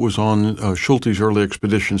 who was on Schultes' early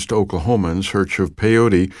expeditions to Oklahoma in search of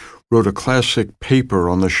peyote, wrote a classic paper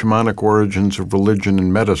on the shamanic origins of religion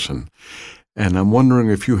and medicine. And I'm wondering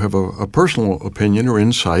if you have a personal opinion or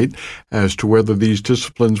insight as to whether these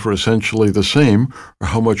disciplines were essentially the same or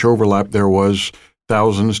how much overlap there was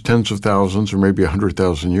thousands, tens of thousands, or maybe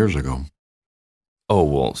 100,000 years ago. Oh,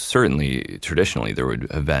 well, certainly, traditionally, there would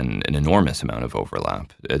have been an enormous amount of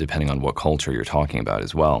overlap, depending on what culture you're talking about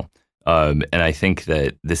as well. And I think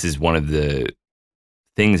that this is one of the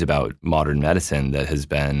things about modern medicine that has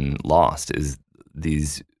been lost, is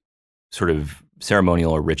these sort of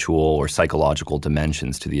ceremonial or ritual or psychological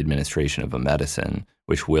dimensions to the administration of a medicine,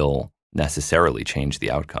 which will necessarily change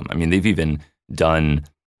the outcome. I mean, they've even done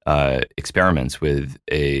experiments with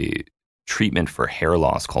a treatment for hair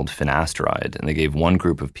loss called finasteride, and they gave one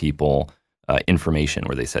group of people information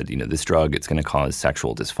where they said, this drug, it's going to cause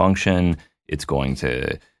sexual dysfunction, it's going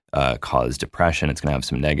to cause depression, it's going to have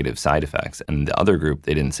some negative side effects. And the other group,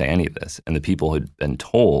 they didn't say any of this. And the people had been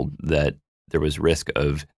told that there was risk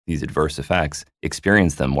of these adverse effects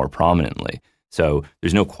experience them more prominently. So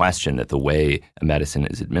there's no question that the way a medicine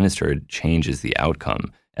is administered changes the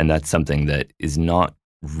outcome. And that's something that is not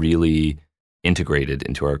really integrated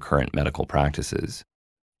into our current medical practices.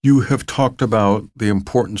 You have talked about the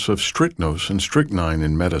importance of strychnos and strychnine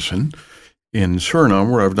in medicine. In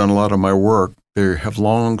Suriname, where I've done a lot of my work, they have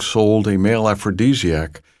long sold a male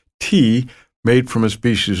aphrodisiac tea made from a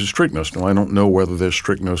species of strychnos. Now, I don't know whether there's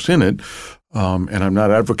strychnos in it, and I'm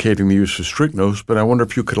not advocating the use of strychnos, but I wonder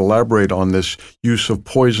if you could elaborate on this use of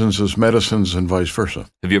poisons as medicines and vice versa.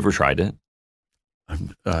 Have you ever tried it?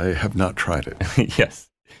 I have not tried it. Yes.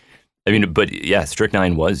 I mean, but yeah,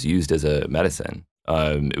 strychnine was used as a medicine.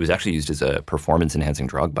 It was actually used as a performance-enhancing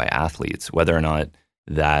drug by athletes. Whether or not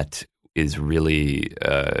that is really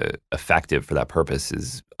effective for that purpose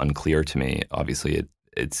is unclear to me. Obviously,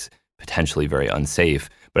 it's potentially very unsafe.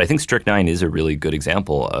 But I think strychnine is a really good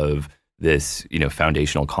example of this,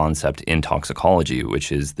 foundational concept in toxicology,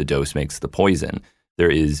 which is the dose makes the poison. There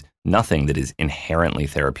is nothing that is inherently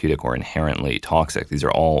therapeutic or inherently toxic. These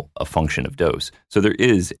are all a function of dose. So there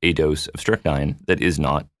is a dose of strychnine that is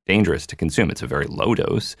not dangerous to consume. It's a very low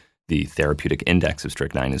dose. The therapeutic index of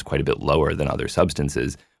strychnine is quite a bit lower than other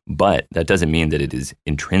substances, but that doesn't mean that it is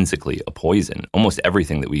intrinsically a poison. Almost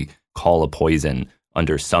everything that we call a poison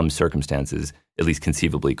under some circumstances, at least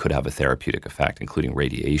conceivably, could have a therapeutic effect, including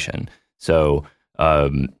radiation. So,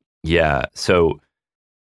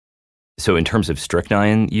 So in terms of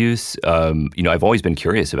strychnine use, I've always been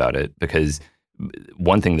curious about it because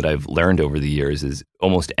one thing that I've learned over the years is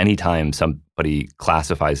almost any time somebody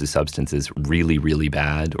classifies a substance as really, really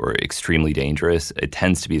bad or extremely dangerous, it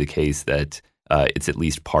tends to be the case that it's at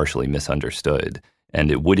least partially misunderstood.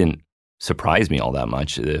 And it wouldn't surprise me all that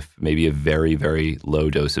much if maybe a very, very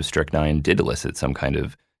low dose of strychnine did elicit some kind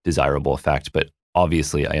of desirable effect. But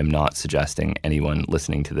obviously, I am not suggesting anyone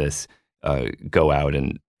listening to this go out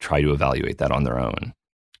and try to evaluate that on their own.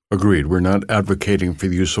 Agreed. We're not advocating for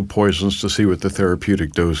the use of poisons to see what the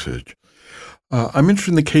therapeutic dosage. I'm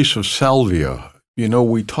interested in the case of salvia.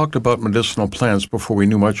 We talked about medicinal plants before we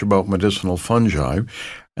knew much about medicinal fungi.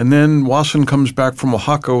 And then Wasson comes back from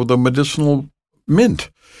Oaxaca with a medicinal mint.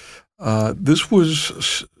 This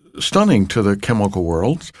was stunning to the chemical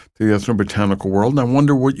world, to the ethnobotanical world. And I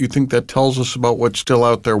wonder what you think that tells us about what's still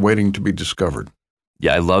out there waiting to be discovered.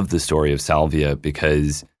 Yeah, I love the story of salvia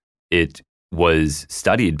because it was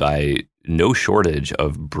studied by no shortage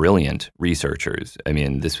of brilliant researchers. I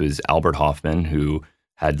mean, this was Albert Hofmann, who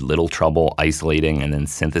had little trouble isolating and then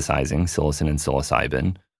synthesizing psilocin and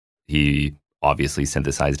psilocybin. He obviously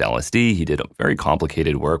synthesized LSD. He did very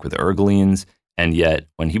complicated work with ergolines. And yet,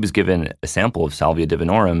 when he was given a sample of Salvia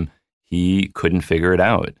divinorum, he couldn't figure it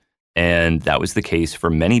out. And that was the case for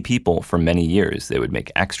many people for many years. They would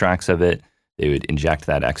make extracts of it. They would inject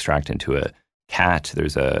that extract into a cat.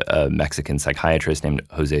 There's a Mexican psychiatrist named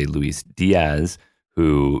Jose Luis Diaz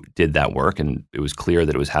who did that work, and it was clear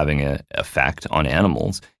that it was having an effect on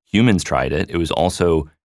animals. Humans tried it. It was also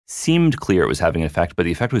seemed clear it was having an effect, but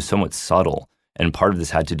the effect was somewhat subtle. And part of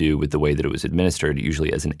this had to do with the way that it was administered,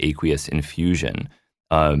 usually as an aqueous infusion.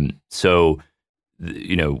 Wasson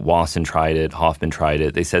tried it, Hoffman tried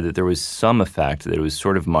it. They said that there was some effect, that it was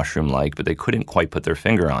sort of mushroom-like, but they couldn't quite put their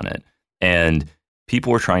finger on it. And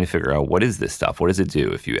people were trying to figure out, what is this stuff? What does it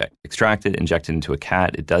do? If you extract it, inject it into a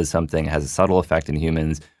cat, it does something, it has a subtle effect in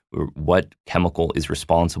humans. What chemical is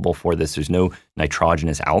responsible for this? There's no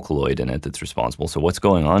nitrogenous alkaloid in it that's responsible. So what's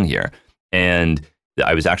going on here? And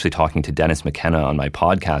I was actually talking to Dennis McKenna on my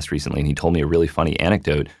podcast recently, and he told me a really funny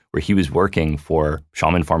anecdote where he was working for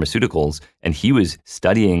Shaman Pharmaceuticals, and he was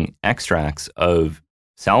studying extracts of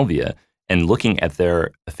salvia and looking at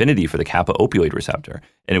their affinity for the kappa opioid receptor.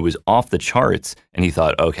 And it was off the charts, and he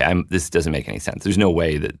thought, okay, this doesn't make any sense. There's no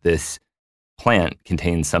way that this plant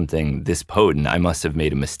contains something this potent. I must have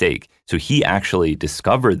made a mistake. So he actually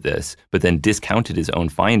discovered this, but then discounted his own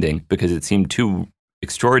finding because it seemed too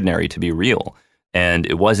extraordinary to be real. And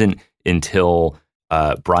it wasn't until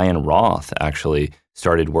Brian Roth actually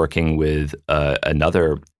started working with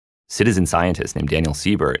another citizen scientist named Daniel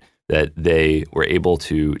Siebert that they were able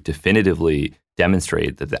to definitively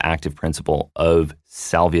demonstrate that the active principle of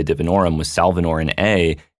Salvia divinorum was salvinorin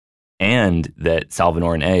A, and that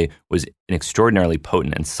salvinorin A was an extraordinarily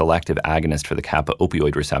potent and selective agonist for the kappa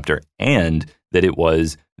opioid receptor, and that it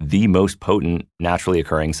was the most potent naturally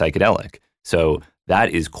occurring psychedelic. So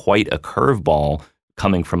that is quite a curveball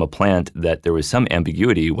coming from a plant that there was some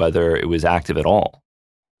ambiguity whether it was active at all.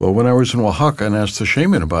 Well, when I was in Oaxaca and asked the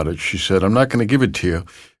shaman about it, she said, I'm not going to give it to you.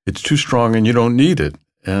 It's too strong and you don't need it.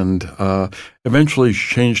 And eventually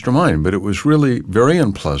she changed her mind, but it was really very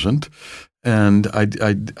unpleasant. and I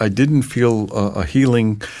didn't feel a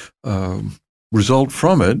healing result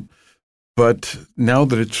from it. But now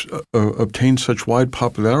that it's obtained such wide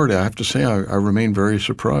popularity, I have to say I remain very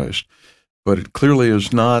surprised. But it clearly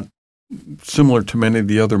is not similar to many of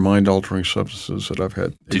the other mind-altering substances that I've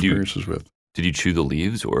had experiences with. Did you chew the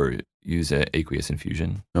leaves or use an aqueous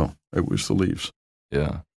infusion? No, it was the leaves.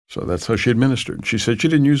 Yeah. So that's how she administered. She said she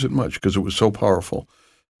didn't use it much because it was so powerful,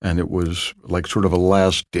 and it was like sort of a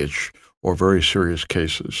last ditch or very serious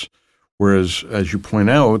cases. Whereas, as you point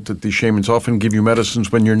out, that these shamans often give you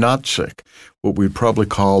medicines when you're not sick, what we'd probably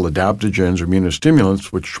call adaptogens or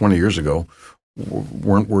immunostimulants, which 20 years ago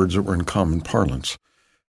weren't words that were in common parlance.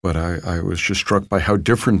 But I was just struck by how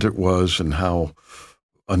different it was and how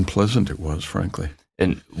unpleasant it was, frankly.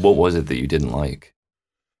 And what was it that you didn't like?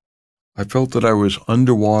 I felt that I was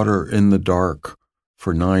underwater in the dark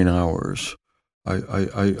for 9 hours.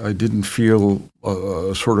 I didn't feel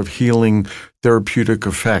a sort of healing therapeutic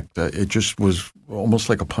effect. It just was almost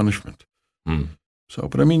like a punishment. Mm. So,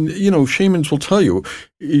 but I mean, shamans will tell you,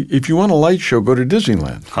 if you want a light show, go to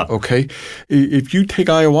Disneyland, okay? If you take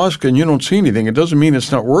ayahuasca and you don't see anything, it doesn't mean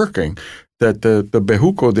it's not working, that the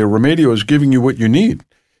bejuco, the remedio, is giving you what you need.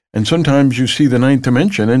 And sometimes you see the ninth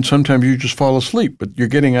dimension, and sometimes you just fall asleep, but you're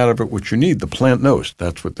getting out of it what you need. The plant knows.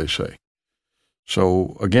 That's what they say.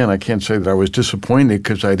 So again, I can't say that I was disappointed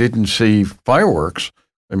because I didn't see fireworks.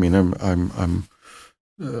 I mean, I'm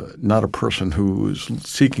not a person who is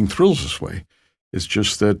seeking thrills this way. It's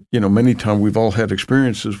just that, many times we've all had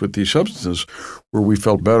experiences with these substances where we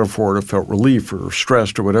felt better for it, or felt relief or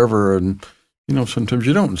stressed or whatever. And, sometimes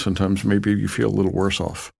you don't. And sometimes maybe you feel a little worse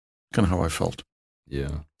off. Kind of how I felt.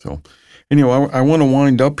 Yeah. So anyway, I want to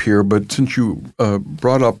wind up here, but since you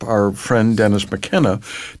brought up our friend Dennis McKenna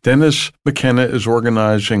is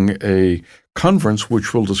organizing a conference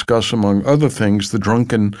which will discuss, among other things,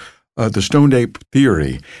 the stoned ape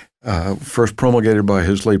theory, first promulgated by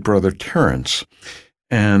his late brother Terence.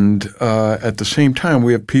 And at the same time,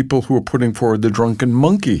 we have people who are putting forward the drunken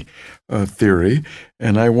monkey theory.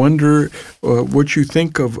 And I wonder what you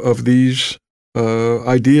think of these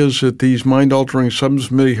ideas that these mind-altering substances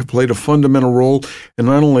may have played a fundamental role in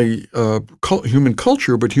not only human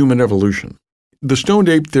culture, but human evolution. The stoned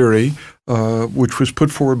ape theory, which was put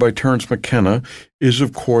forward by Terence McKenna, is,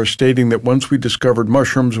 of course, stating that once we discovered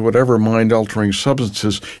mushrooms or whatever mind-altering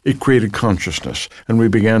substances, it created consciousness, and we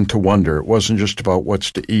began to wonder. It wasn't just about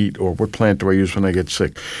what's to eat or what plant do I use when I get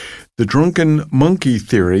sick. The drunken monkey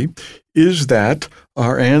theory is that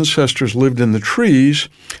our ancestors lived in the trees,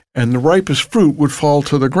 and the ripest fruit would fall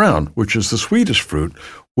to the ground, which is the sweetest fruit,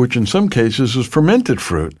 which in some cases is fermented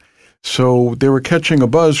fruit. So they were catching a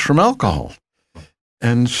buzz from alcohol.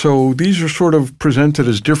 And so these are sort of presented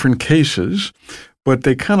as different cases, but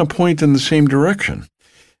they kind of point in the same direction.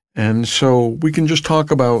 And so we can just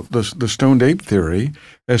talk about the stoned ape theory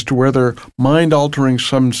as to whether mind-altering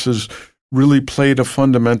substances really played a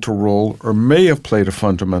fundamental role, or may have played a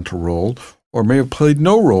fundamental role, or may have played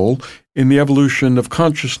no role in the evolution of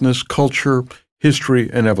consciousness, culture, history,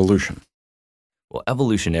 and evolution. Well,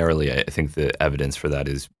 evolutionarily, I think the evidence for that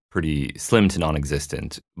is pretty slim to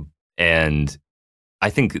non-existent. And I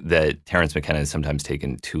think that Terence McKenna is sometimes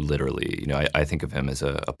taken too literally. I think of him as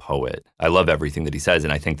a poet. I love everything that he says,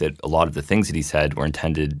 and I think that a lot of the things that he said were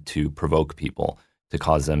intended to provoke people, to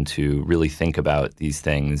cause them to really think about these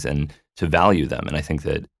things and to value them. And I think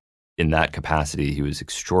that in that capacity, he was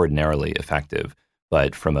extraordinarily effective.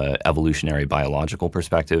 But from an evolutionary biological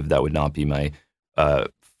perspective, that would not be my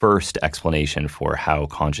first explanation for how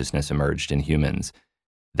consciousness emerged in humans.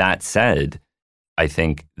 That said, I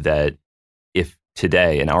think that if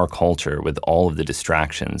today in our culture, with all of the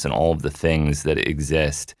distractions and all of the things that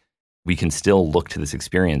exist, we can still look to this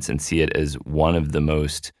experience and see it as one of the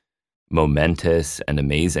most momentous and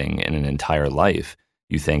amazing in an entire life.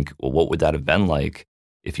 You think, well, what would that have been like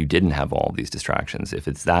if you didn't have all of these distractions? If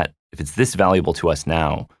it's this valuable to us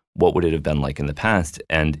now, what would it have been like in the past?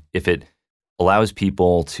 And if it allows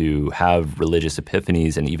people to have religious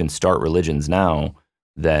epiphanies and even start religions now,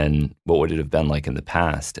 then what would it have been like in the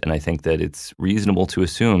past? And I think that it's reasonable to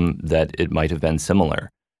assume that it might have been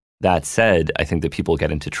similar. That said, I think that people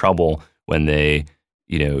get into trouble when they,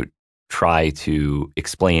 try to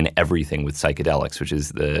explain everything with psychedelics, which is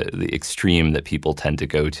the extreme that people tend to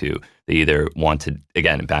go to. They either want to,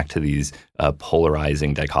 again, back to these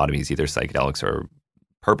polarizing dichotomies, either psychedelics are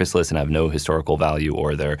purposeless and have no historical value,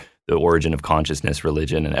 or they're the origin of consciousness,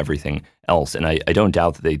 religion, and everything else. And I don't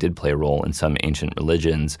doubt that they did play a role in some ancient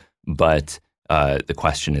religions, but the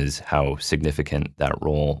question is how significant that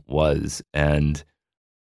role was. And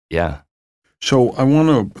yeah. So I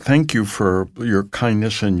want to thank you for your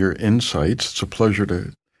kindness and your insights. It's a pleasure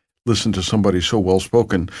to listen to somebody so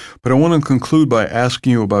well-spoken. But I want to conclude by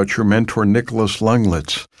asking you about your mentor, Nicholas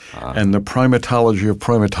Langlitz, and the primatology of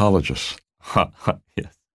primatologists.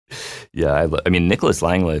 Yes. Yeah, I mean, Nicholas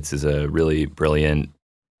Langlitz is a really brilliant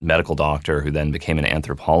medical doctor who then became an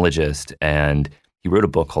anthropologist, and he wrote a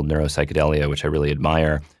book called Neuropsychedelia, which I really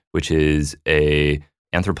admire, which is a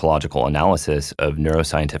anthropological analysis of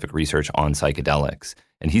neuroscientific research on psychedelics.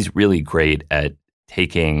 And he's really great at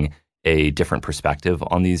taking a different perspective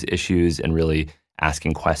on these issues and really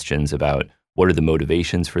asking questions about what are the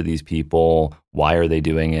motivations for these people, why are they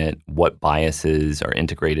doing it, what biases are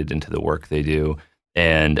integrated into the work they do.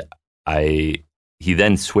 And he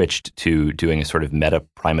then switched to doing a sort of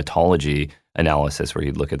meta-primatology analysis where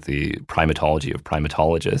he'd look at the primatology of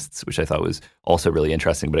primatologists, which I thought was also really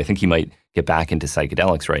interesting. But I think he might get back into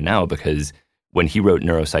psychedelics right now because when he wrote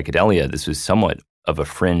Neuropsychedelia, this was somewhat of a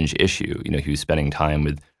fringe issue. You know, he was spending time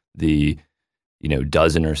with the,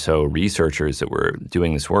 dozen or so researchers that were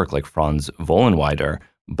doing this work, like Franz Vollenweider.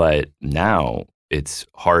 But now it's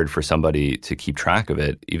hard for somebody to keep track of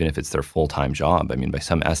it, even if it's their full-time job. I mean, by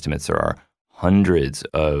some estimates, there are hundreds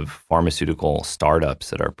of pharmaceutical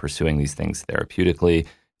startups that are pursuing these things therapeutically.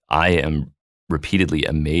 I am repeatedly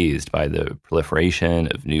amazed by the proliferation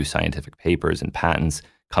of new scientific papers and patents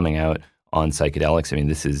coming out on psychedelics. I mean,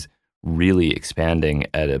 this is really expanding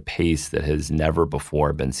at a pace that has never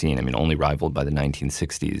before been seen. I mean, only rivaled by the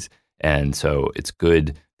 1960s. And so it's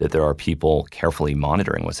good that there are people carefully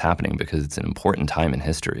monitoring what's happening because it's an important time in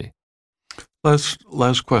history.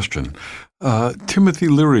 Last question. Timothy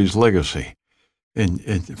Leary's legacy.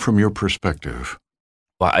 From your perspective?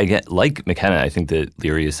 Well, like McKenna, I think that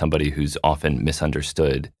Leary is somebody who's often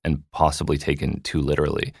misunderstood and possibly taken too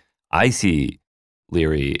literally. I see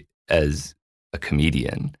Leary as a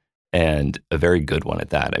comedian and a very good one at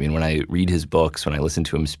that. I mean, when I read his books, when I listen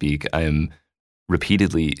to him speak, I am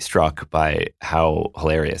repeatedly struck by how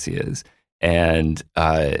hilarious he is. And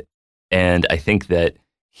I think that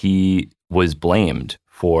he was blamed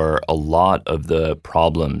for a lot of the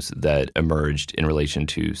problems that emerged in relation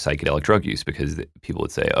to psychedelic drug use because people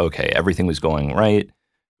would say, okay, everything was going right.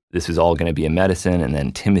 This was all going to be a medicine. And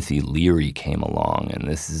then Timothy Leary came along and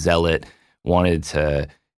this zealot wanted to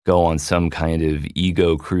go on some kind of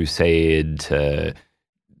ego crusade to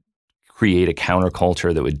create a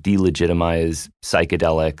counterculture that would delegitimize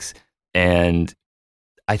psychedelics. And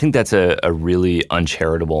I think that's a really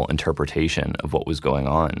uncharitable interpretation of what was going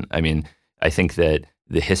on. I mean, I think that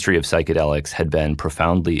the history of psychedelics had been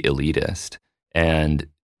profoundly elitist, and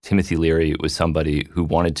Timothy Leary was somebody who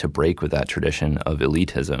wanted to break with that tradition of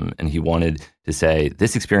elitism, and he wanted to say,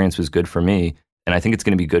 this experience was good for me, and I think it's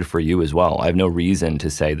going to be good for you as well. I have no reason to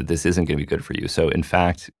say that this isn't going to be good for you. So in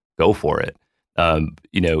fact, go for it.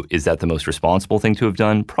 Is that the most responsible thing to have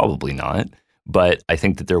done? Probably not. But I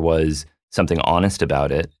think that there was something honest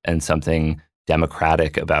about it and something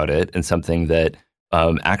democratic about it and something that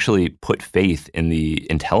actually put faith in the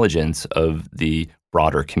intelligence of the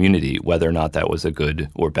broader community, whether or not that was a good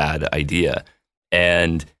or bad idea.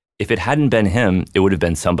 And if it hadn't been him, it would have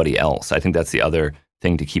been somebody else. I think that's the other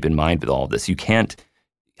thing to keep in mind with all of this.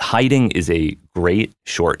 Hiding is a great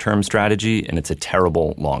short-term strategy, and it's a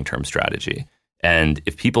terrible long-term strategy. And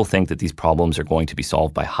if people think that these problems are going to be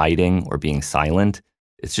solved by hiding or being silent,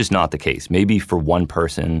 it's just not the case. Maybe for one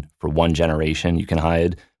person, for one generation, you can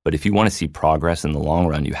hide. But if you want to see progress in the long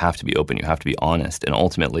run, you have to be open, you have to be honest. And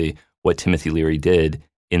ultimately, what Timothy Leary did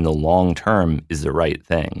in the long term is the right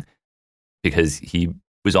thing because he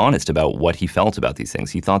was honest about what he felt about these things.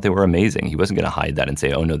 He thought they were amazing. He wasn't going to hide that and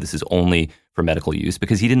say, oh, no, this is only for medical use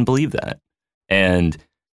because he didn't believe that. And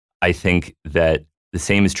I think that the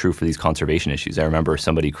same is true for these conservation issues. I remember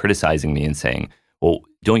somebody criticizing me and saying, well,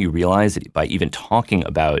 don't you realize that by even talking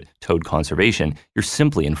about toad conservation, you're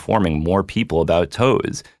simply informing more people about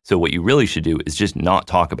toads? So what you really should do is just not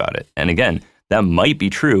talk about it. And again, that might be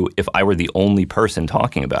true if I were the only person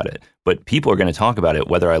talking about it. But people are going to talk about it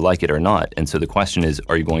whether I like it or not. And so the question is,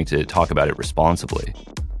 are you going to talk about it responsibly?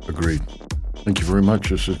 Agreed. Thank you very much.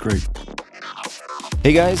 This is great.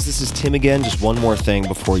 Hey guys, this is Tim again. Just one more thing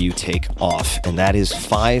before you take off, and that is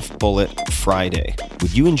 5 Bullet Friday.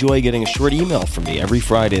 Would you enjoy getting a short email from me every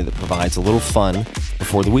Friday that provides a little fun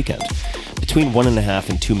before the weekend? Between 1.5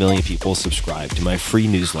 and 2 million people subscribe to my free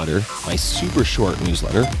newsletter, my super short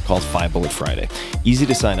newsletter called 5 Bullet Friday. Easy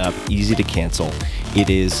to sign up, easy to cancel. It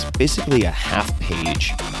is basically a half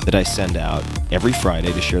page that I send out every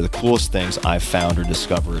Friday to share the coolest things I've found or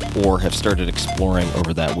discovered or have started exploring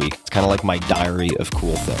over that week. It's kind of like my diary of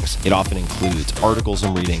cool things. It often includes articles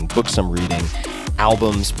I'm reading, books I'm reading,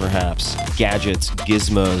 albums, perhaps, gadgets,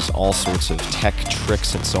 gizmos, all sorts of tech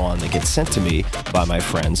tricks and so on that get sent to me by my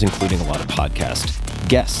friends, including a lot of podcast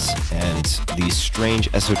guests. And these strange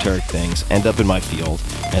esoteric things end up in my field,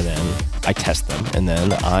 and then I test them, and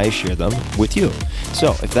then I share them with you.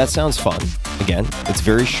 So if that sounds fun, again, it's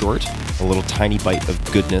very short, a little tiny bite of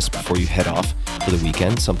goodness before you head off for the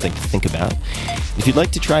weekend, something to think about. If you'd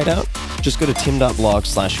like to try it out, just go to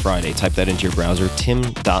tim.blog/Friday. Type that into your browser,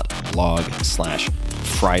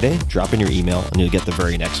 tim.blog/Friday. Drop in your email, and you'll get the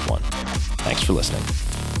very next one. Thanks for listening.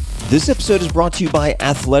 This episode is brought to you by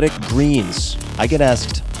Athletic Greens. I get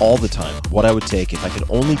asked all the time what I would take if I could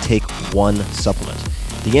only take one supplement.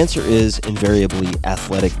 The answer is invariably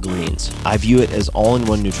Athletic Greens. I view it as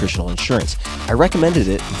all-in-one nutritional insurance. I recommended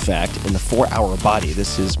it, in fact, in the 4-Hour Body.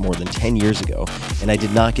 This is more than 10 years ago, and I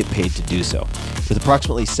did not get paid to do so. With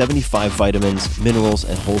approximately 75 vitamins, minerals,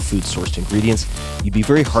 and whole food-sourced ingredients, you'd be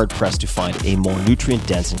very hard-pressed to find a more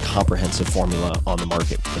nutrient-dense and comprehensive formula on the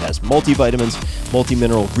market. It has multivitamins,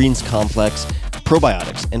 multi-mineral greens complex,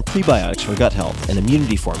 probiotics and prebiotics for gut health, an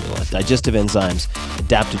immunity formula, digestive enzymes,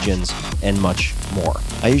 adaptogens, and much more.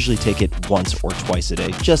 I usually take it once or twice a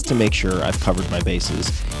day just to make sure I've covered my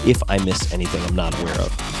bases if I miss anything I'm not aware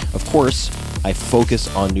of. Of course, I focus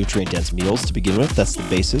on nutrient-dense meals to begin with, that's the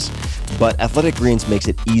basis, but Athletic Greens makes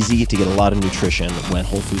it easy to get a lot of nutrition when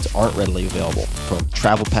whole foods aren't readily available. From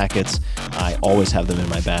travel packets, I always have them in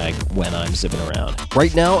my bag when I'm zipping around.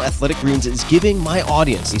 Right now, Athletic Greens is giving my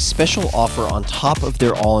audience a special offer on top of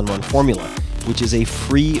their all-in-one formula, which is a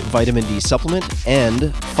free vitamin D supplement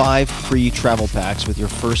and 5 free travel packs with your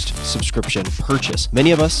first subscription purchase.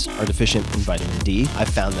 Many of us are deficient in vitamin D. I've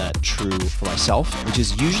found that true for myself, which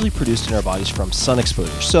is usually produced in our bodies from sun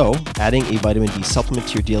exposure. So, adding a vitamin D supplement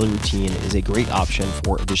to your daily routine is a great option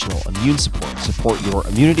for additional immune support. Support your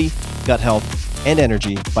immunity, gut health, and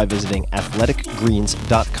energy by visiting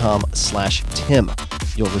athleticgreens.com/Tim.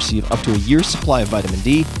 You'll receive up to a year's supply of vitamin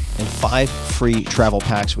D and 5 free travel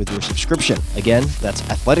packs with your subscription. Again, that's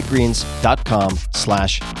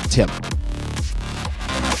athleticgreens.com/Tim.